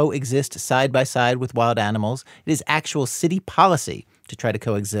able to coexist side by side with wild animals. It is actual city policy to try to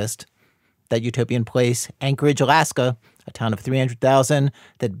coexist. That utopian place, Anchorage, Alaska, a town of 300,000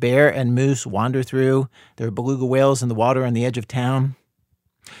 that bear and moose wander through. There are beluga whales in the water on the edge of town.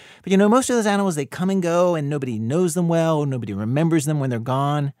 But most of those animals, they come and go, and nobody knows them well, nobody remembers them when they're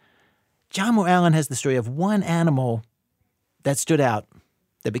gone. John Moore Allen has the story of one animal that stood out,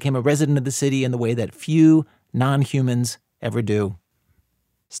 that became a resident of the city in the way that few non-humans ever do.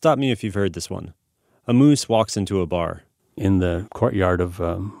 Stop me if you've heard this one. A moose walks into a bar. In the courtyard of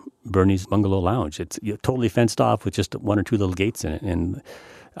Bernie's Bungalow Lounge. It's totally fenced off with just 1 or 2 little gates in it, and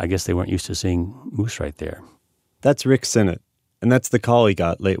I guess they weren't used to seeing moose right there. That's Rick Sinnott, and that's the call he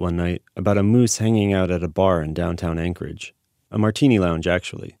got late one night about a moose hanging out at a bar in downtown Anchorage. A martini lounge,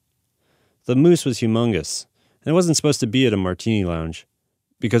 actually. The moose was humongous, and it wasn't supposed to be at a martini lounge,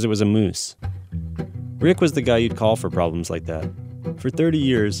 because it was a moose. Rick was the guy you'd call for problems like that. For 30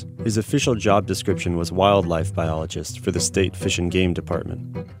 years, his official job description was wildlife biologist for the state Fish and Game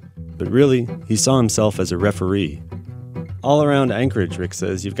Department. But really, he saw himself as a referee. All around Anchorage, Rick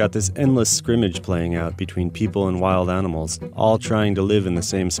says, you've got this endless scrimmage playing out between people and wild animals, all trying to live in the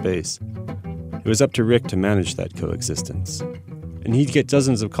same space. It was up to Rick to manage that coexistence. And he'd get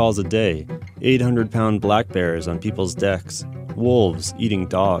dozens of calls a day, 800-pound black bears on people's decks, wolves eating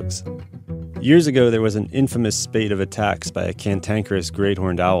dogs. Years ago, there was an infamous spate of attacks by a cantankerous great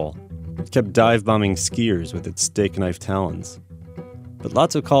horned owl. It kept dive-bombing skiers with its steak-knife talons. But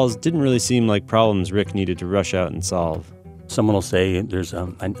lots of calls didn't really seem like problems Rick needed to rush out and solve. Someone will say,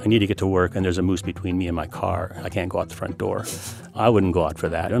 I need to get to work and there's a moose between me and my car. I can't go out the front door. I wouldn't go out for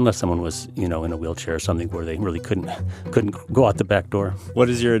that unless someone was, in a wheelchair or something where they really couldn't go out the back door. What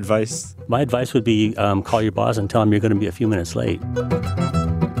is your advice? My advice would be call your boss and tell him you're going to be a few minutes late.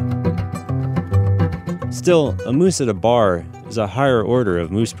 Still, a moose at a bar is a higher order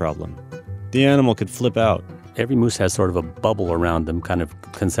of moose problem. The animal could flip out. Every moose has sort of a bubble around them, kind of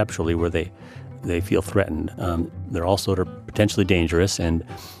conceptually, where they feel threatened. They're also potentially dangerous, and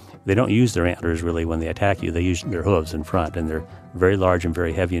they don't use their antlers really when they attack you. They use their hooves in front, and they're very large and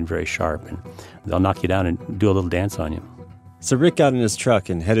very heavy and very sharp, and they'll knock you down and do a little dance on you. So Rick got in his truck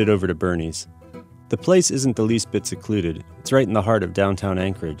and headed over to Bernie's. The place isn't the least bit secluded. It's right in the heart of downtown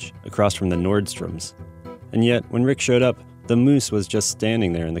Anchorage, across from the Nordstroms. And yet, when Rick showed up, the moose was just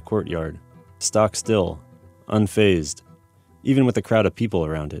standing there in the courtyard, stock still, unfazed, even with a crowd of people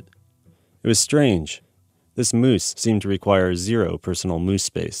around it. It was strange. This moose seemed to require zero personal moose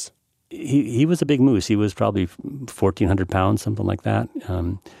space. He was a big moose. He was probably 1,400 pounds, something like that.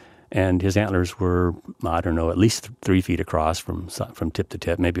 And his antlers were, at least 3 feet across from tip to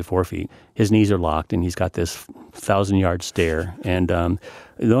tip, maybe 4 feet. His knees are locked, and he's got this 1,000-yard stare. And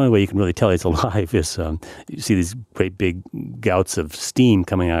the only way you can really tell he's alive is you see these great big gouts of steam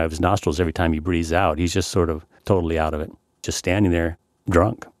coming out of his nostrils every time he breathes out. He's just sort of totally out of it, just standing there,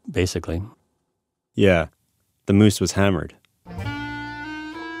 drunk, basically. Yeah, the moose was hammered.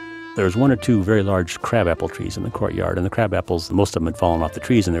 There was 1 or 2 very large crabapple trees in the courtyard, and the crabapples, most of them had fallen off the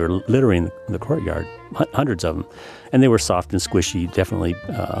trees, and they were littering the courtyard, hundreds of them. And they were soft and squishy, definitely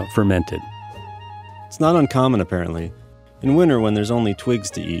fermented. It's not uncommon, apparently. In winter, when there's only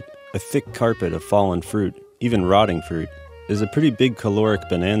twigs to eat, a thick carpet of fallen fruit, even rotting fruit, is a pretty big caloric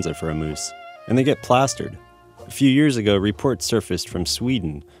bonanza for a moose, and they get plastered. A few years ago, reports surfaced from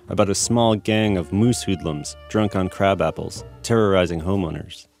Sweden about a small gang of moose hoodlums drunk on crabapples, terrorizing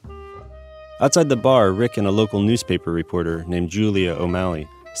homeowners. Outside the bar, Rick and a local newspaper reporter named Julia O'Malley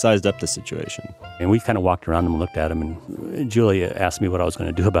sized up the situation. And we kind of walked around him and looked at him, and Julia asked me what I was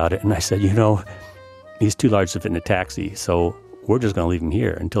going to do about it. And I said, he's too large to fit in a taxi, so we're just going to leave him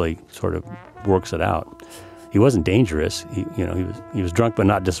here until he sort of works it out. He wasn't dangerous. He was drunk but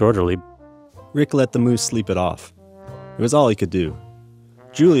not disorderly. Rick let the moose sleep it off. It was all he could do.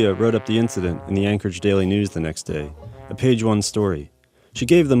 Julia wrote up the incident in the Anchorage Daily News the next day, a page-1 story. She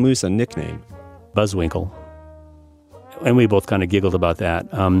gave the moose a nickname. Buzzwinkle. And we both kind of giggled about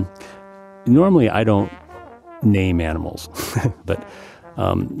that. Normally, I don't name animals. But,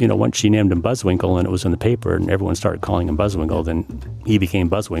 once she named him Buzzwinkle and it was in the paper and everyone started calling him Buzzwinkle, then he became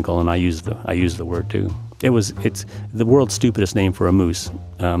Buzzwinkle, and I used the word too. It's the world's stupidest name for a moose.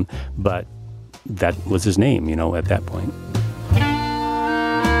 But that was his name, at that point.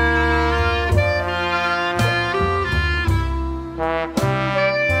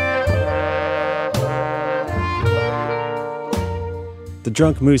 The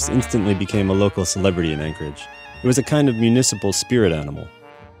drunk moose instantly became a local celebrity in Anchorage. It was a kind of municipal spirit animal.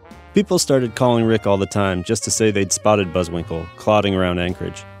 People started calling Rick all the time just to say they'd spotted Buzzwinkle clotting around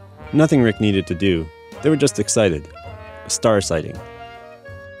Anchorage. Nothing Rick needed to do. They were just excited. A star sighting.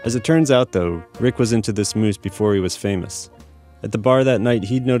 As it turns out, though, Rick was into this moose before he was famous. At the bar that night,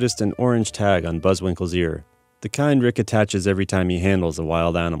 he'd noticed an orange tag on Buzzwinkle's ear, the kind Rick attaches every time he handles a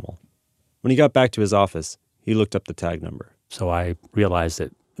wild animal. When he got back to his office, he looked up the tag number. So I realized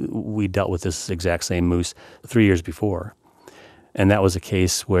that we dealt with this exact same moose 3 years before. And that was a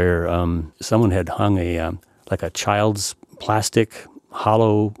case where someone had hung a child's plastic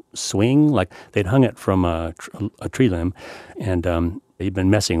hollow swing, like they'd hung it from a tree limb, and he'd been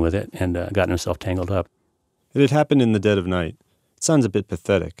messing with it and gotten himself tangled up. It had happened in the dead of night. It sounds a bit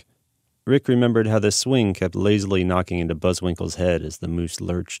pathetic. Rick remembered how the swing kept lazily knocking into Buzzwinkle's head as the moose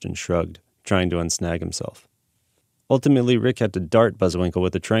lurched and shrugged, trying to unsnag himself. Ultimately, Rick had to dart Buzzwinkle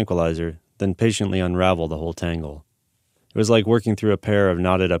with a tranquilizer, then patiently unravel the whole tangle. It was like working through a pair of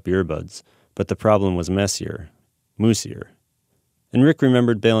knotted-up earbuds, but the problem was messier, moosier. And Rick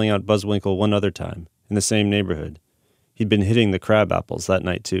remembered bailing out Buzzwinkle one other time, in the same neighborhood. He'd been hitting the crabapples that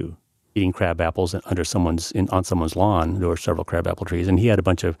night, too. Eating crabapples on someone's lawn. There were several crabapple trees, and he had a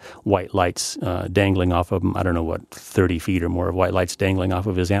bunch of white lights dangling off of him. 30 feet or more of white lights dangling off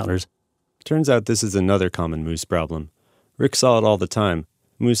of his antlers. Turns out this is another common moose problem. Rick saw it all the time.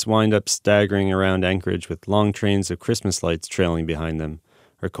 Moose wind up staggering around Anchorage with long trains of Christmas lights trailing behind them,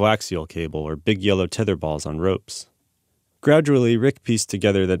 or coaxial cable, or big yellow tetherballs on ropes. Gradually, Rick pieced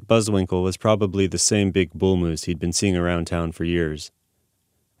together that Buzzwinkle was probably the same big bull moose he'd been seeing around town for years.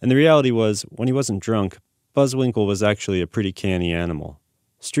 And the reality was, when he wasn't drunk, Buzzwinkle was actually a pretty canny animal.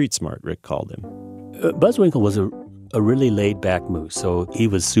 Street smart, Rick called him. Buzzwinkle was a really laid-back moose, so he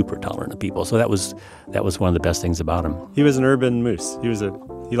was super tolerant of people. So that was one of the best things about him. He was an urban moose.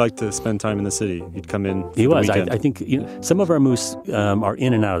 He liked to spend time in the city. He'd come in for He was. the weekend. I think some of our moose are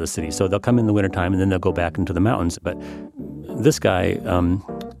in and out of the city, so they'll come in the wintertime and then they'll go back into the mountains. But this guy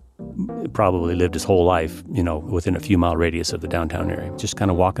probably lived his whole life, within a few mile radius of the downtown area, just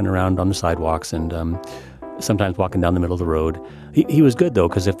kind of walking around on the sidewalks and sometimes walking down the middle of the road. He was good though,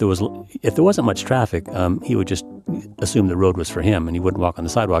 because if there wasn't much traffic, he would just assume the road was for him and he wouldn't walk on the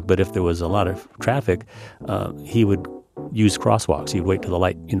sidewalk. But if there was a lot of traffic, he would use crosswalks. He'd wait till the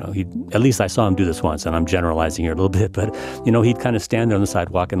light, at least I saw him do this once, and I'm generalizing here a little bit, but he'd kind of stand there on the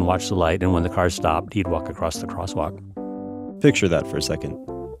sidewalk and watch the light, and when the cars stopped, he'd walk across the crosswalk. Picture that for a second.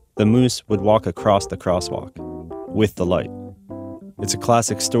 The moose would walk across the crosswalk with the light. It's a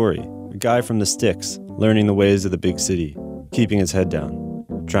classic story. A guy from the sticks learning the ways of the big city, keeping his head down,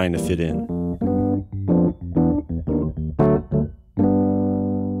 trying to fit in.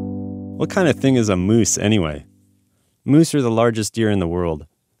 What kind of thing is a moose anyway? Moose are the largest deer in the world.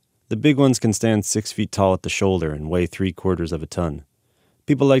 The big ones can stand 6 feet tall at the shoulder and weigh 3/4 of a ton.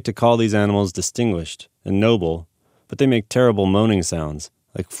 People like to call these animals distinguished and noble, but they make terrible moaning sounds,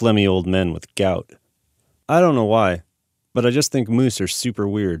 like phlegmy old men with gout. I don't know why, but I just think moose are super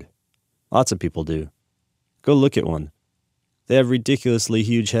weird. Lots of people do. Go look at one. They have ridiculously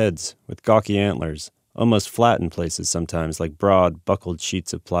huge heads with gawky antlers, almost flat in places sometimes, like broad, buckled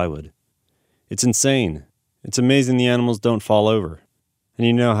sheets of plywood. It's insane. It's amazing the animals don't fall over. And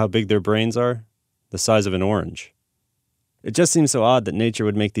you know how big their brains are? The size of an orange. It just seems so odd that nature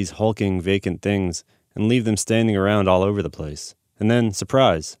would make these hulking, vacant things and leave them standing around all over the place. And then,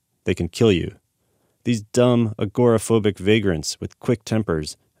 surprise, they can kill you. These dumb, agoraphobic vagrants with quick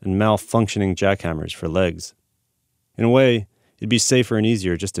tempers and malfunctioning jackhammers for legs. In a way, it'd be safer and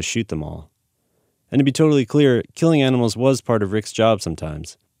easier just to shoot them all. And to be totally clear, killing animals was part of Rick's job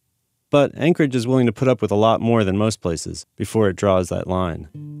sometimes. But Anchorage is willing to put up with a lot more than most places before it draws that line.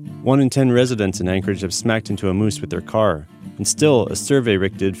 1 in 10 residents in Anchorage have smacked into a moose with their car, and still, a survey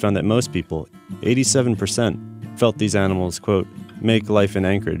Rick did found that most people, 87%, felt these animals, quote, make life in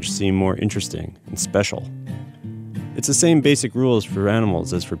Anchorage seem more interesting and special. It's the same basic rules for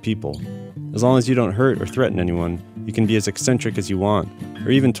animals as for people. As long as you don't hurt or threaten anyone, you can be as eccentric as you want,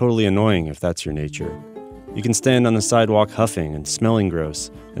 or even totally annoying if that's your nature. You can stand on the sidewalk huffing and smelling gross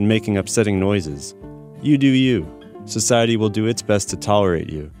and making upsetting noises. You do you. Society will do its best to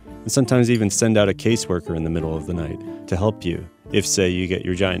tolerate you, and sometimes even send out a caseworker in the middle of the night to help you if, say, you get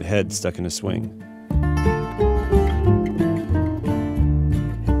your giant head stuck in a swing.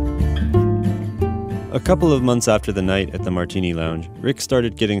 A couple of months after the night at the Martini Lounge, Rick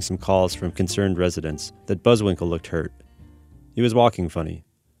started getting some calls from concerned residents that Buzzwinkle looked hurt. He was walking funny.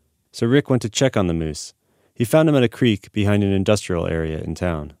 So Rick went to check on the moose. He found him at a creek behind an industrial area in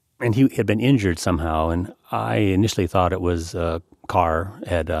town. And he had been injured somehow, and I initially thought it was a car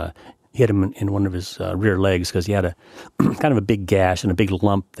had hit him in one of his rear legs because he had a kind of a big gash and a big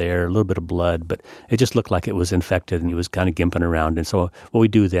lump there, a little bit of blood, but it just looked like it was infected, and he was kind of gimping around. And so what we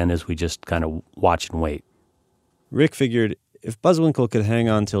do then is we just kind of watch and wait. Rick figured if Buzzwinkle could hang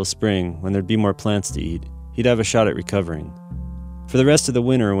on till spring when there'd be more plants to eat, he'd have a shot at recovering. For the rest of the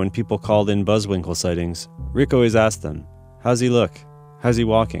winter, when people called in Buzzwinkle sightings, Rick always asked them, how's he look? How's he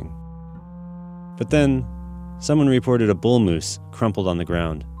walking? But then, someone reported a bull moose crumpled on the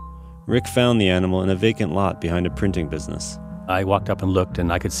ground. Rick found the animal in a vacant lot behind a printing business. I walked up and looked,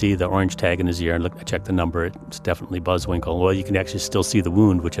 and I could see the orange tag in his ear, and I checked the number. It's definitely Buzzwinkle. Well, you can actually still see the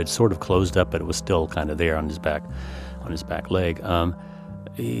wound, which had sort of closed up, but it was still kind of there on his back leg.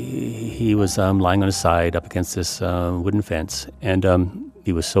 He was lying on his side up against this wooden fence, and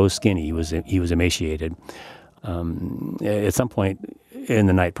he was so skinny. He was emaciated. At some point in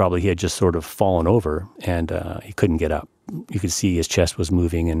the night, probably he had just sort of fallen over, and he couldn't get up. You could see his chest was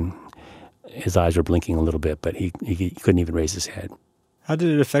moving, and his eyes were blinking a little bit, but he couldn't even raise his head. How did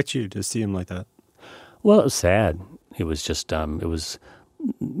it affect you to see him like that? Well, it was sad. It was just, it was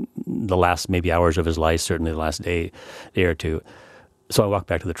the last maybe hours of his life, certainly the last day or two. So I walked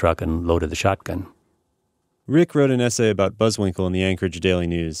back to the truck and loaded the shotgun. Rick wrote an essay about Buzzwinkle in the Anchorage Daily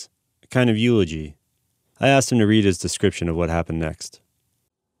News, a kind of eulogy. I asked him to read his description of what happened next.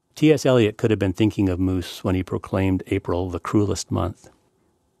 T.S. Eliot could have been thinking of moose when he proclaimed April the cruelest month.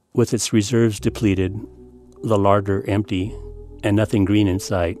 With its reserves depleted, the larder empty, and nothing green in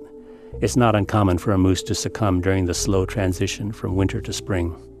sight, it's not uncommon for a moose to succumb during the slow transition from winter to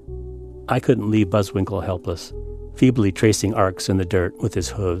spring. I couldn't leave Buzzwinkle helpless, feebly tracing arcs in the dirt with his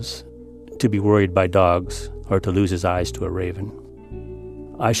hooves. to be worried by dogs or to lose his eyes to a raven.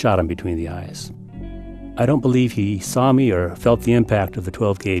 I shot him between the eyes. I don't believe he saw me or felt the impact of the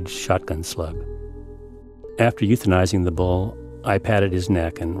 12-gauge shotgun slug. After euthanizing the bull, I patted his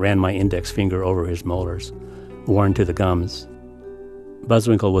neck and ran my index finger over his molars, worn to the gums.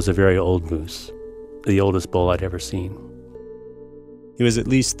 Buzzwinkle was a very old moose, the oldest bull I'd ever seen. He was at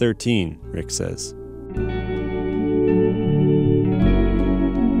least 13, Rick says.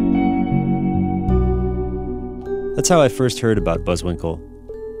 That's how I first heard about Buzzwinkle,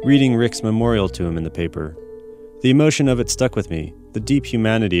 reading Rick's memorial to him in the paper. The emotion of it stuck with me, the deep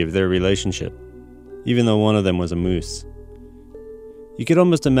humanity of their relationship, even though one of them was a moose. You could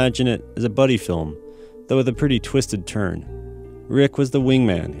almost imagine it as a buddy film, though with a pretty twisted turn. Rick was the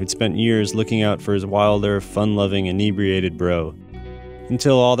wingman who'd spent years looking out for his wilder, fun-loving, inebriated bro,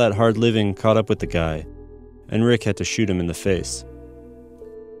 until all that hard living caught up with the guy, and Rick had to shoot him in the face.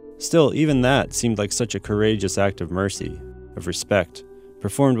 Still, even that seemed like such a courageous act of mercy, of respect,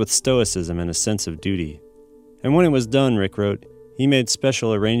 performed with stoicism and a sense of duty. And when it was done, Rick wrote, he made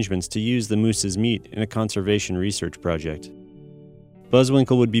special arrangements to use the moose's meat in a conservation research project.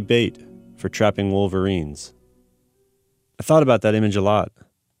 Buzzwinkle would be bait for trapping wolverines. I thought about that image a lot.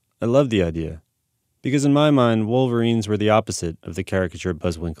 I loved the idea, because in my mind, wolverines were the opposite of the caricature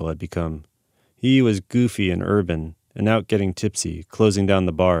Buzzwinkle had become. He was goofy and urban, and out getting tipsy, closing down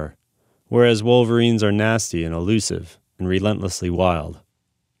the bar, whereas wolverines are nasty and elusive and relentlessly wild.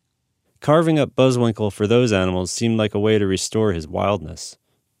 Carving up Buzzwinkle for those animals seemed like a way to restore his wildness,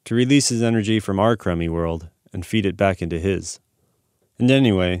 to release his energy from our crummy world and feed it back into his. And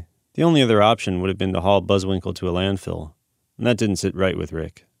anyway, the only other option would have been to haul Buzzwinkle to a landfill, and that didn't sit right with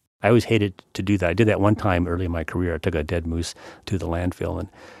Rick. I always hated to do that. I did that one time early in my career. I took a dead moose to the landfill, and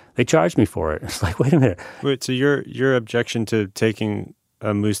they charged me for it. It's like, wait a minute. Wait, so your objection to taking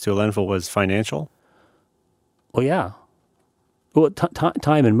a moose to a landfill was financial? Well, yeah. Well,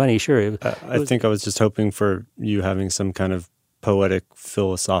 time and money, sure. I think I was just hoping for you having some kind of poetic,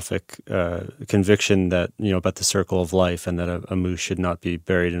 philosophic conviction that, about the circle of life, and that a moose should not be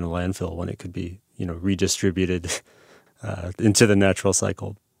buried in a landfill when it could be, redistributed into the natural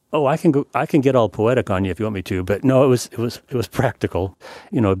cycle. Oh, I can get all poetic on you if you want me to, but no, it was practical.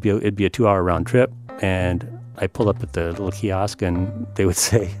 It'd be a 2-hour round trip, and I pull up at the little kiosk, and they would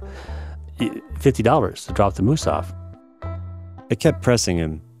say $50 to drop the moose off. I kept pressing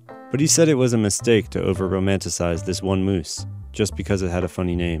him, but he said it was a mistake to over-romanticize this one moose, just because it had a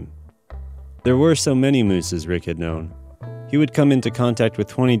funny name. There were so many mooses Rick had known. He would come into contact with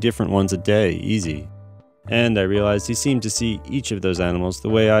 20 different ones a day, easy. And I realized he seemed to see each of those animals the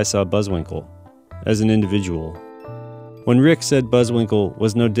way I saw Buzzwinkle, as an individual. When Rick said Buzzwinkle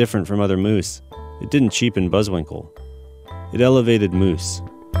was no different from other moose, it didn't cheapen Buzzwinkle. It elevated moose.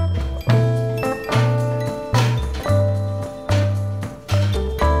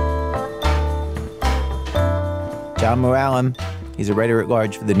 John Mooallem, he's a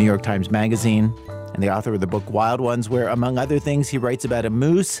writer-at-large for the New York Times Magazine and the author of the book Wild Ones, where, among other things, he writes about a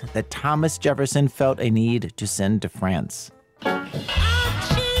moose that Thomas Jefferson felt a need to send to France.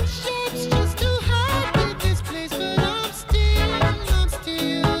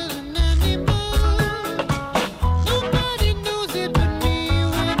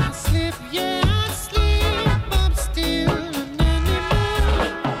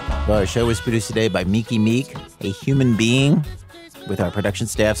 Well, our show was produced today by Miki Meek, a human being, with our production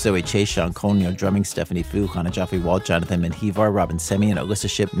staff, Zoe Chase, Sean Conyo, drumming, Stephanie Fu, Hannah Jaffe Walt, Jonathan Menjivar, Robin Semien, Alyssa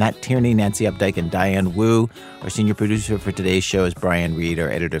Shipp, Matt Tierney, Nancy Updike, and Diane Wu. Our senior producer for today's show is Brian Reed. Our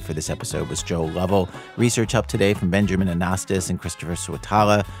editor for this episode was Joel Lovell. Research help today from Benjamin Anastas and Christopher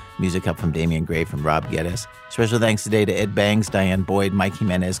Swatala. Music help from Damian Gray from Rob Geddes. Special thanks today to Ed Bangs, Diane Boyd, Mike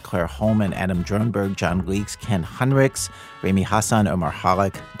Jimenez, Claire Holman, Adam Dronberg, John Leeks, Ken Hunricks, Rami Hassan, Omar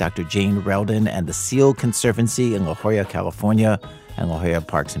Halleck, Dr. Jane Reldon, and the Seal Conservancy in La Jolla, California, and La Jolla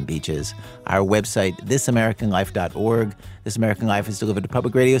Parks and Beaches. Our website, thisamericanlife.org. This American Life is delivered to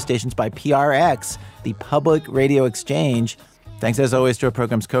public radio stations by PRX, the Public Radio Exchange. Thanks, as always, to our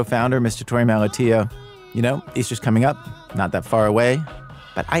program's co-founder, Mr. Torey Malatia. Easter's coming up, not that far away,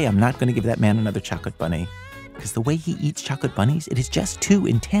 but I am not going to give that man another chocolate bunny, because the way he eats chocolate bunnies, it is just too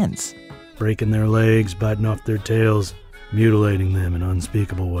intense. Breaking their legs, biting off their tails, mutilating them in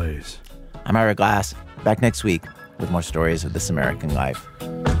unspeakable ways. I'm Ira Glass, back next week with more stories of This American Life.